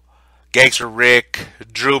Local, Gangster Rick,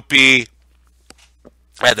 Droopy,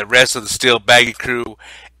 and the rest of the Still Banging crew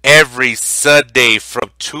every Sunday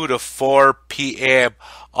from 2 to 4 p.m.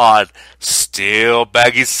 on Still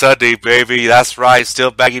Banging Sunday, baby. That's right,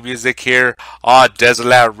 Still Banging music here on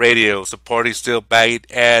Desert Radio, supporting Still Banging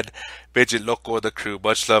and Midget Local and the crew.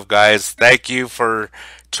 Much love, guys. Thank you for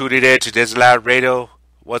tuning in to Desert Radio.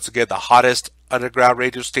 Once again, the hottest underground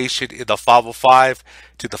radio station in the 505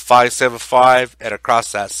 to the 575 and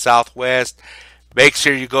across that southwest. Make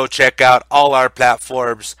sure you go check out all our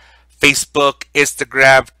platforms, Facebook,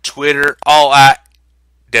 Instagram, Twitter, all at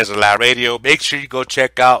Desert Radio. Make sure you go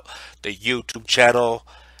check out the YouTube channel.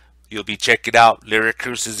 You'll be checking out Lyrik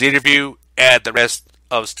Cruz's interview and the rest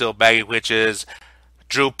of Still Banging, which is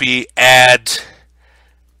Droopy and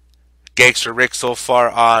Gangster Rick so far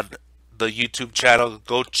on the YouTube channel.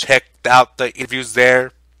 Go check out the interviews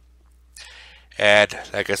there. And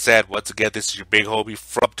like I said, once again, this is your big homie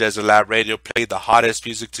from Desert Lab Radio, playing the hottest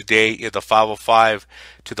music today in the 505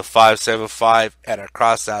 to the 575 and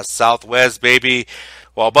across that southwest, baby.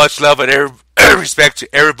 Well, much love and respect to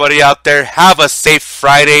everybody out there. Have a safe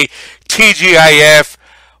Friday. TGIF.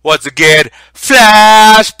 Once again,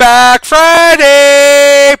 Flashback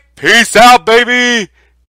Friday. Peace out, baby.